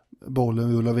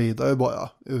bollen rulla vidare bara,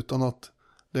 utan att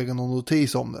lägga någon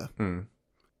notis om det. Mm.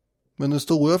 Men den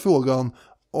stora frågan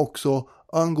också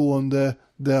angående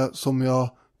det som jag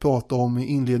pratade om i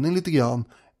inledningen lite grann,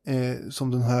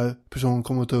 som den här personen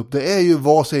kommer att ta upp, det är ju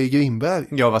vad säger Grimberg?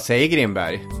 Ja, vad säger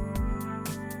Grimberg?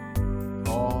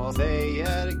 Vad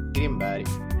säger Grimberg?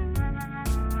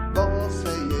 Vad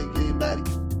säger Grimberg?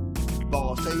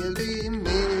 Vad säger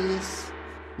Grimmis?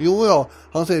 Jo, ja,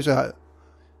 han säger så här.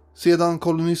 Sedan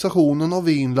kolonisationen av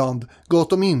Vinland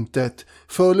gått om intet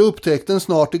föll upptäckten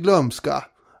snart i glömska.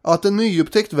 Att en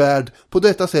nyupptäckt värld på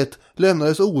detta sätt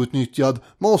lämnades outnyttjad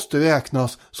måste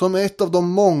räknas som ett av de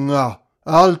många,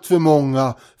 allt för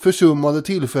många, försummade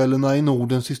tillfällena i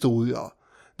Nordens historia.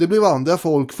 Det blev andra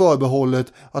folk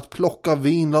förbehållet att plocka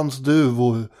Vinlands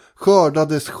druvor, skörda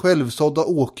dess självsådda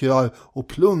åkrar och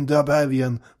plundra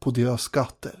bergen på deras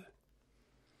skatter.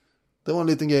 Det var en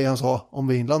liten grej han sa om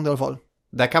Vinland i alla fall.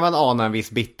 Där kan man ana en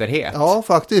viss bitterhet. Ja,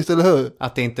 faktiskt, eller hur?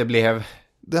 Att det inte blev...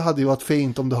 Det hade ju varit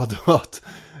fint om det hade varit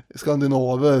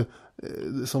skandinaver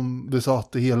som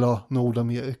besatte hela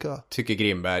Nordamerika. Tycker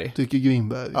Grimberg. Tycker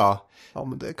Grimberg. Ja. Ja,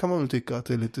 men det kan man väl tycka att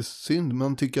det är lite synd.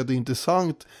 Man tycker att det är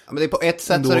intressant. Ja, men det är på ett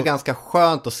sätt ändå... så är det ganska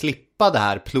skönt att slippa det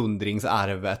här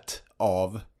plundringsarvet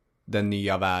av den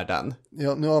nya världen.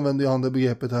 Ja, nu använder jag det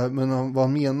begreppet här. Men vad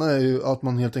han menar är ju att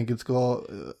man helt enkelt ska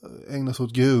ägna sig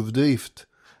åt gruvdrift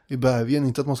i bergen.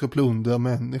 Inte att man ska plundra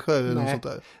människor eller något sånt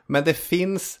där. Men det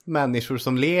finns människor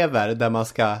som lever där man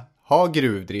ska ha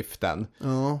gruvdriften.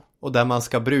 Ja. Och där man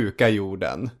ska bruka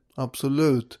jorden.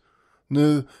 Absolut.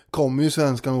 Nu kommer ju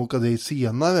svenskarna åka dit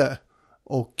senare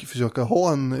och försöka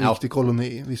ha en riktig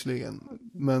koloni visserligen.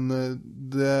 Men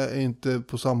det är inte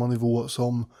på samma nivå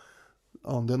som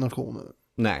andra nationer.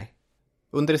 Nej.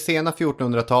 Under det sena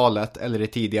 1400-talet eller det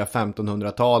tidiga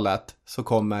 1500-talet så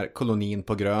kommer kolonin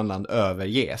på Grönland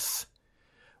överges.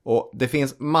 Och det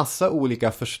finns massa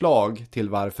olika förslag till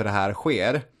varför det här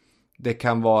sker. Det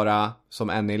kan vara, som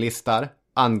en listar,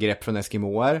 angrepp från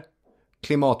eskimoer,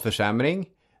 klimatförsämring,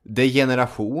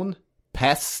 degeneration,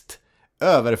 pest,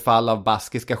 överfall av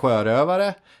baskiska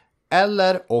sjörövare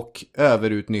och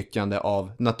överutnyttjande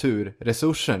av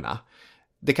naturresurserna.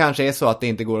 Det kanske är så att det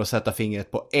inte går att sätta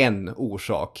fingret på en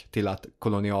orsak till att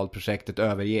kolonialprojektet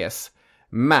överges.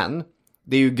 Men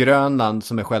det är ju Grönland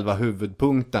som är själva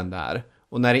huvudpunkten där.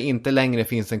 Och när det inte längre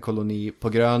finns en koloni på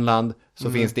Grönland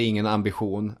så finns det ingen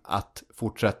ambition att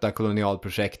fortsätta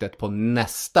kolonialprojektet på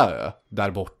nästa ö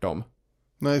där bortom.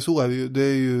 Nej, så är det ju. Det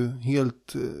är ju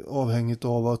helt avhängigt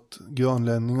av att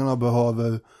grönlänningarna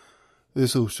behöver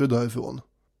resurser därifrån.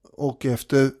 Och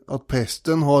efter att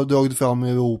pesten har dragit fram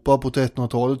i Europa på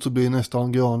 1300-talet så blir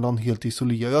nästan Grönland helt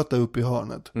isolerat där uppe i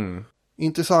hörnet. Mm.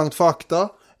 Intressant fakta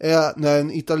är när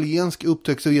en italiensk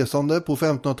upptäcktsresande på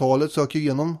 1500-talet söker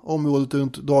igenom området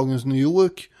runt dagens New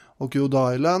York och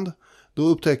Rhode Island. Då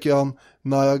upptäcker han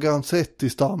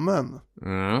Narragansett-stammen.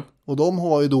 Mm. Och de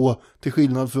har ju då, till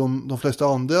skillnad från de flesta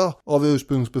andra av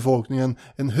ursprungsbefolkningen,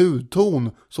 en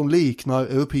hudton som liknar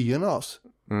européernas.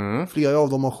 Mm. Flera av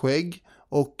dem har skägg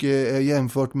och är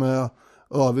jämfört med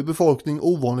övrig befolkning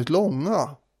ovanligt långa.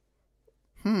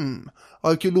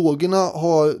 Arkeologerna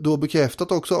har då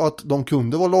bekräftat också att de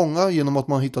kunde vara långa genom att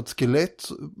man hittat skelett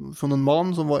från en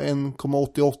man som var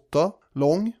 1,88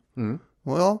 lång. Mm.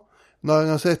 Ja.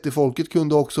 Narragansett-folket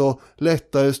kunde också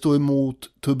lättare stå emot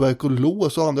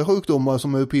tuberkulos och andra sjukdomar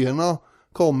som européerna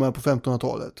kom med på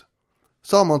 1500-talet.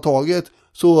 Sammantaget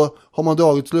så har man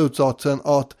dragit slutsatsen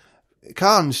att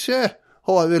kanske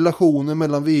har relationer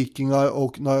mellan vikingar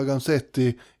och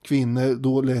Narragansett-kvinnor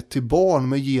då lett till barn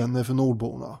med gener för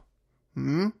nordborna.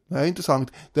 Det är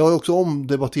intressant. Det har också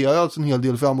omdebatterats en hel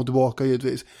del fram och tillbaka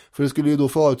givetvis. För det skulle ju då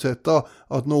förutsätta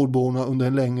att nordborna under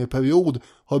en längre period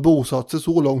har bosatt sig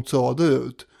så långt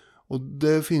söderut. Och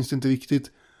det finns inte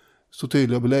riktigt så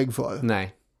tydliga belägg för.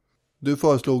 Nej. Du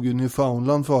föreslog ju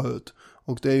Newfoundland förut.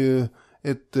 Och det är ju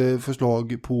ett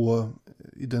förslag på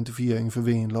identifiering för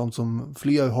Vinland som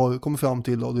fler har kommit fram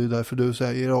till, och det är därför du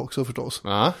säger det också förstås.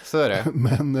 Ja, så är det.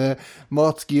 Men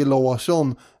Mats G.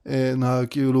 Larsson, den här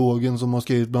arkeologen som har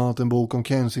skrivit bland annat en bok om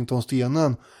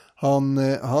Kensingtonstenen,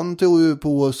 han tror ju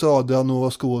på södra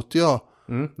Nova Scotia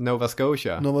Nova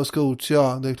Scotia. Nova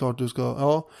Scotia, det är klart du ska.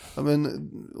 Ja, men,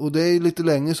 och det är lite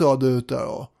länge söderut där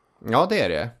då. Ja, det är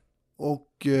det.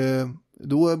 Och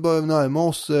då börjar vi närma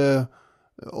oss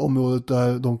området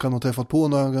där de kan ha träffat på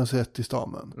några sätt i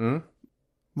stammen.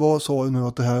 Vad sa du nu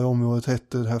att det här området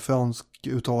hette, det här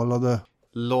franskuttalade?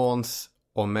 Lons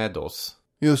och Meadows.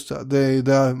 Just det är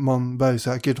där man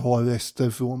bergsäkert har rester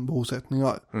från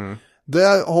bosättningar.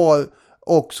 Där har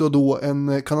också då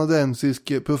en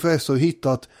kanadensisk professor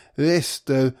hittat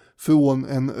rester från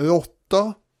en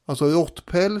råtta, alltså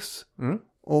råttpäls.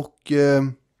 Och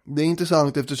det är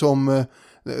intressant eftersom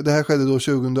det här skedde då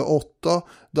 2008.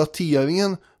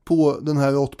 Dateringen på den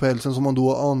här råttpälsen som man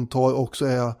då antar också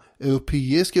är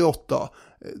europeisk råtta,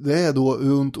 det är då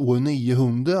runt år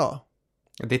 900.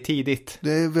 Det är tidigt.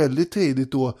 Det är väldigt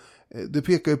tidigt då. Det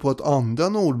pekar ju på att andra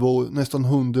nordbor nästan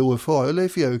 100 år före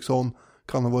Leif Eriksson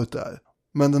kan ha varit där.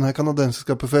 Men den här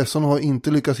kanadensiska professorn har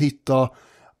inte lyckats hitta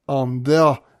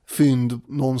andra fynd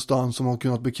någonstans som har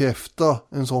kunnat bekräfta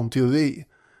en sån teori.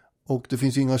 Och det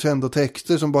finns inga kända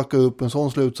texter som backar upp en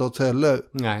sån slutsats heller.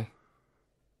 Nej.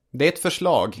 Det är ett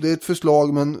förslag. Det är ett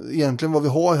förslag, men egentligen vad vi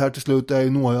har här till slut är ju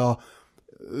några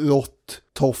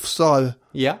råtttofsar.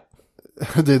 Ja.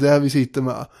 Det är där vi sitter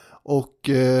med. Och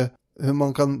hur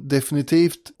man kan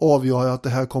definitivt avgöra att det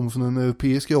här kommer från en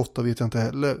europeisk råtta vet jag inte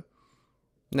heller.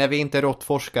 Nej, vi är inte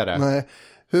råttforskare. Nej,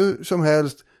 hur som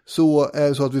helst så är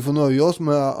det så att vi får nöja oss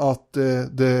med att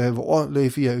det var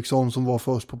Leif Eriksson som var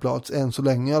först på plats, än så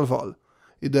länge i alla fall.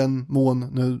 I den mån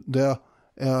nu det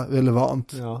är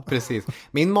relevant. Ja, precis.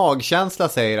 Min magkänsla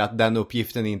säger att den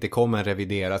uppgiften inte kommer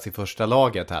revideras i första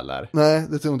laget heller. Nej,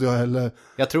 det tror inte jag heller.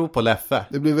 Jag tror på Leffe.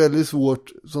 Det blir väldigt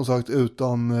svårt, som sagt,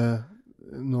 utan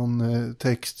någon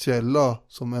textkälla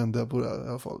som ändrar på det här, i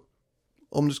alla fall.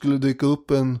 Om det skulle dyka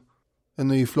upp en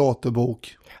ny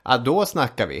flatebok. Ja, då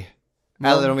snackar vi.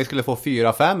 Eller om vi skulle få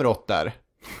 4-5 råttor.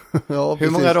 Ja, hur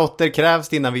många råttor krävs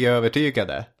det innan vi är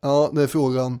övertygade? Ja, det är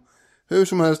frågan. Hur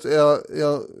som helst är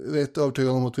jag rätt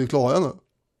övertygad om att vi är klara nu.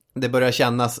 Det börjar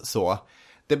kännas så.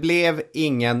 Det blev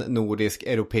ingen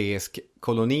nordisk-europeisk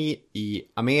koloni i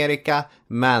Amerika,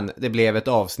 men det blev ett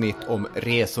avsnitt om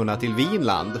resorna till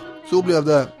Vinland. Så blev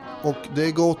det. Och det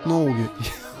är gott nog.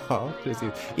 Ja, precis.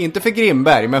 Inte för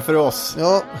Grimberg, men för oss.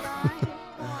 Ja.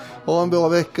 Ha en bra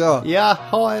vecka. Ja,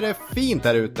 ha det fint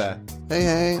där ute. Hej,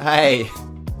 hej. Hej.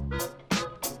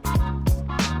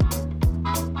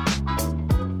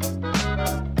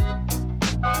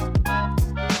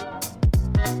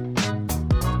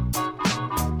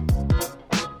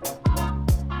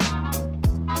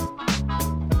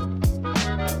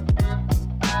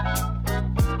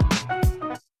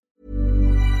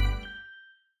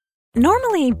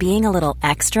 Normally, being a little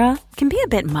extra can be a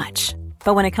bit much.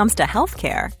 But when it comes to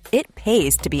healthcare, it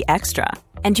pays to be extra.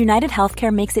 And United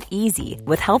Healthcare makes it easy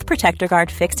with Health Protector Guard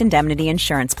fixed indemnity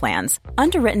insurance plans.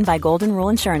 Underwritten by Golden Rule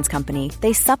Insurance Company,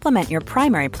 they supplement your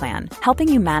primary plan,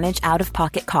 helping you manage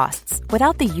out-of-pocket costs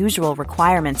without the usual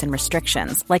requirements and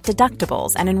restrictions like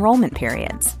deductibles and enrollment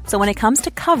periods. So when it comes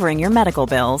to covering your medical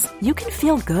bills, you can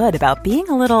feel good about being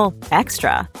a little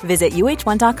extra. Visit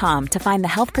UH1.com to find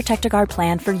the Health Protector Guard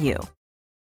plan for you.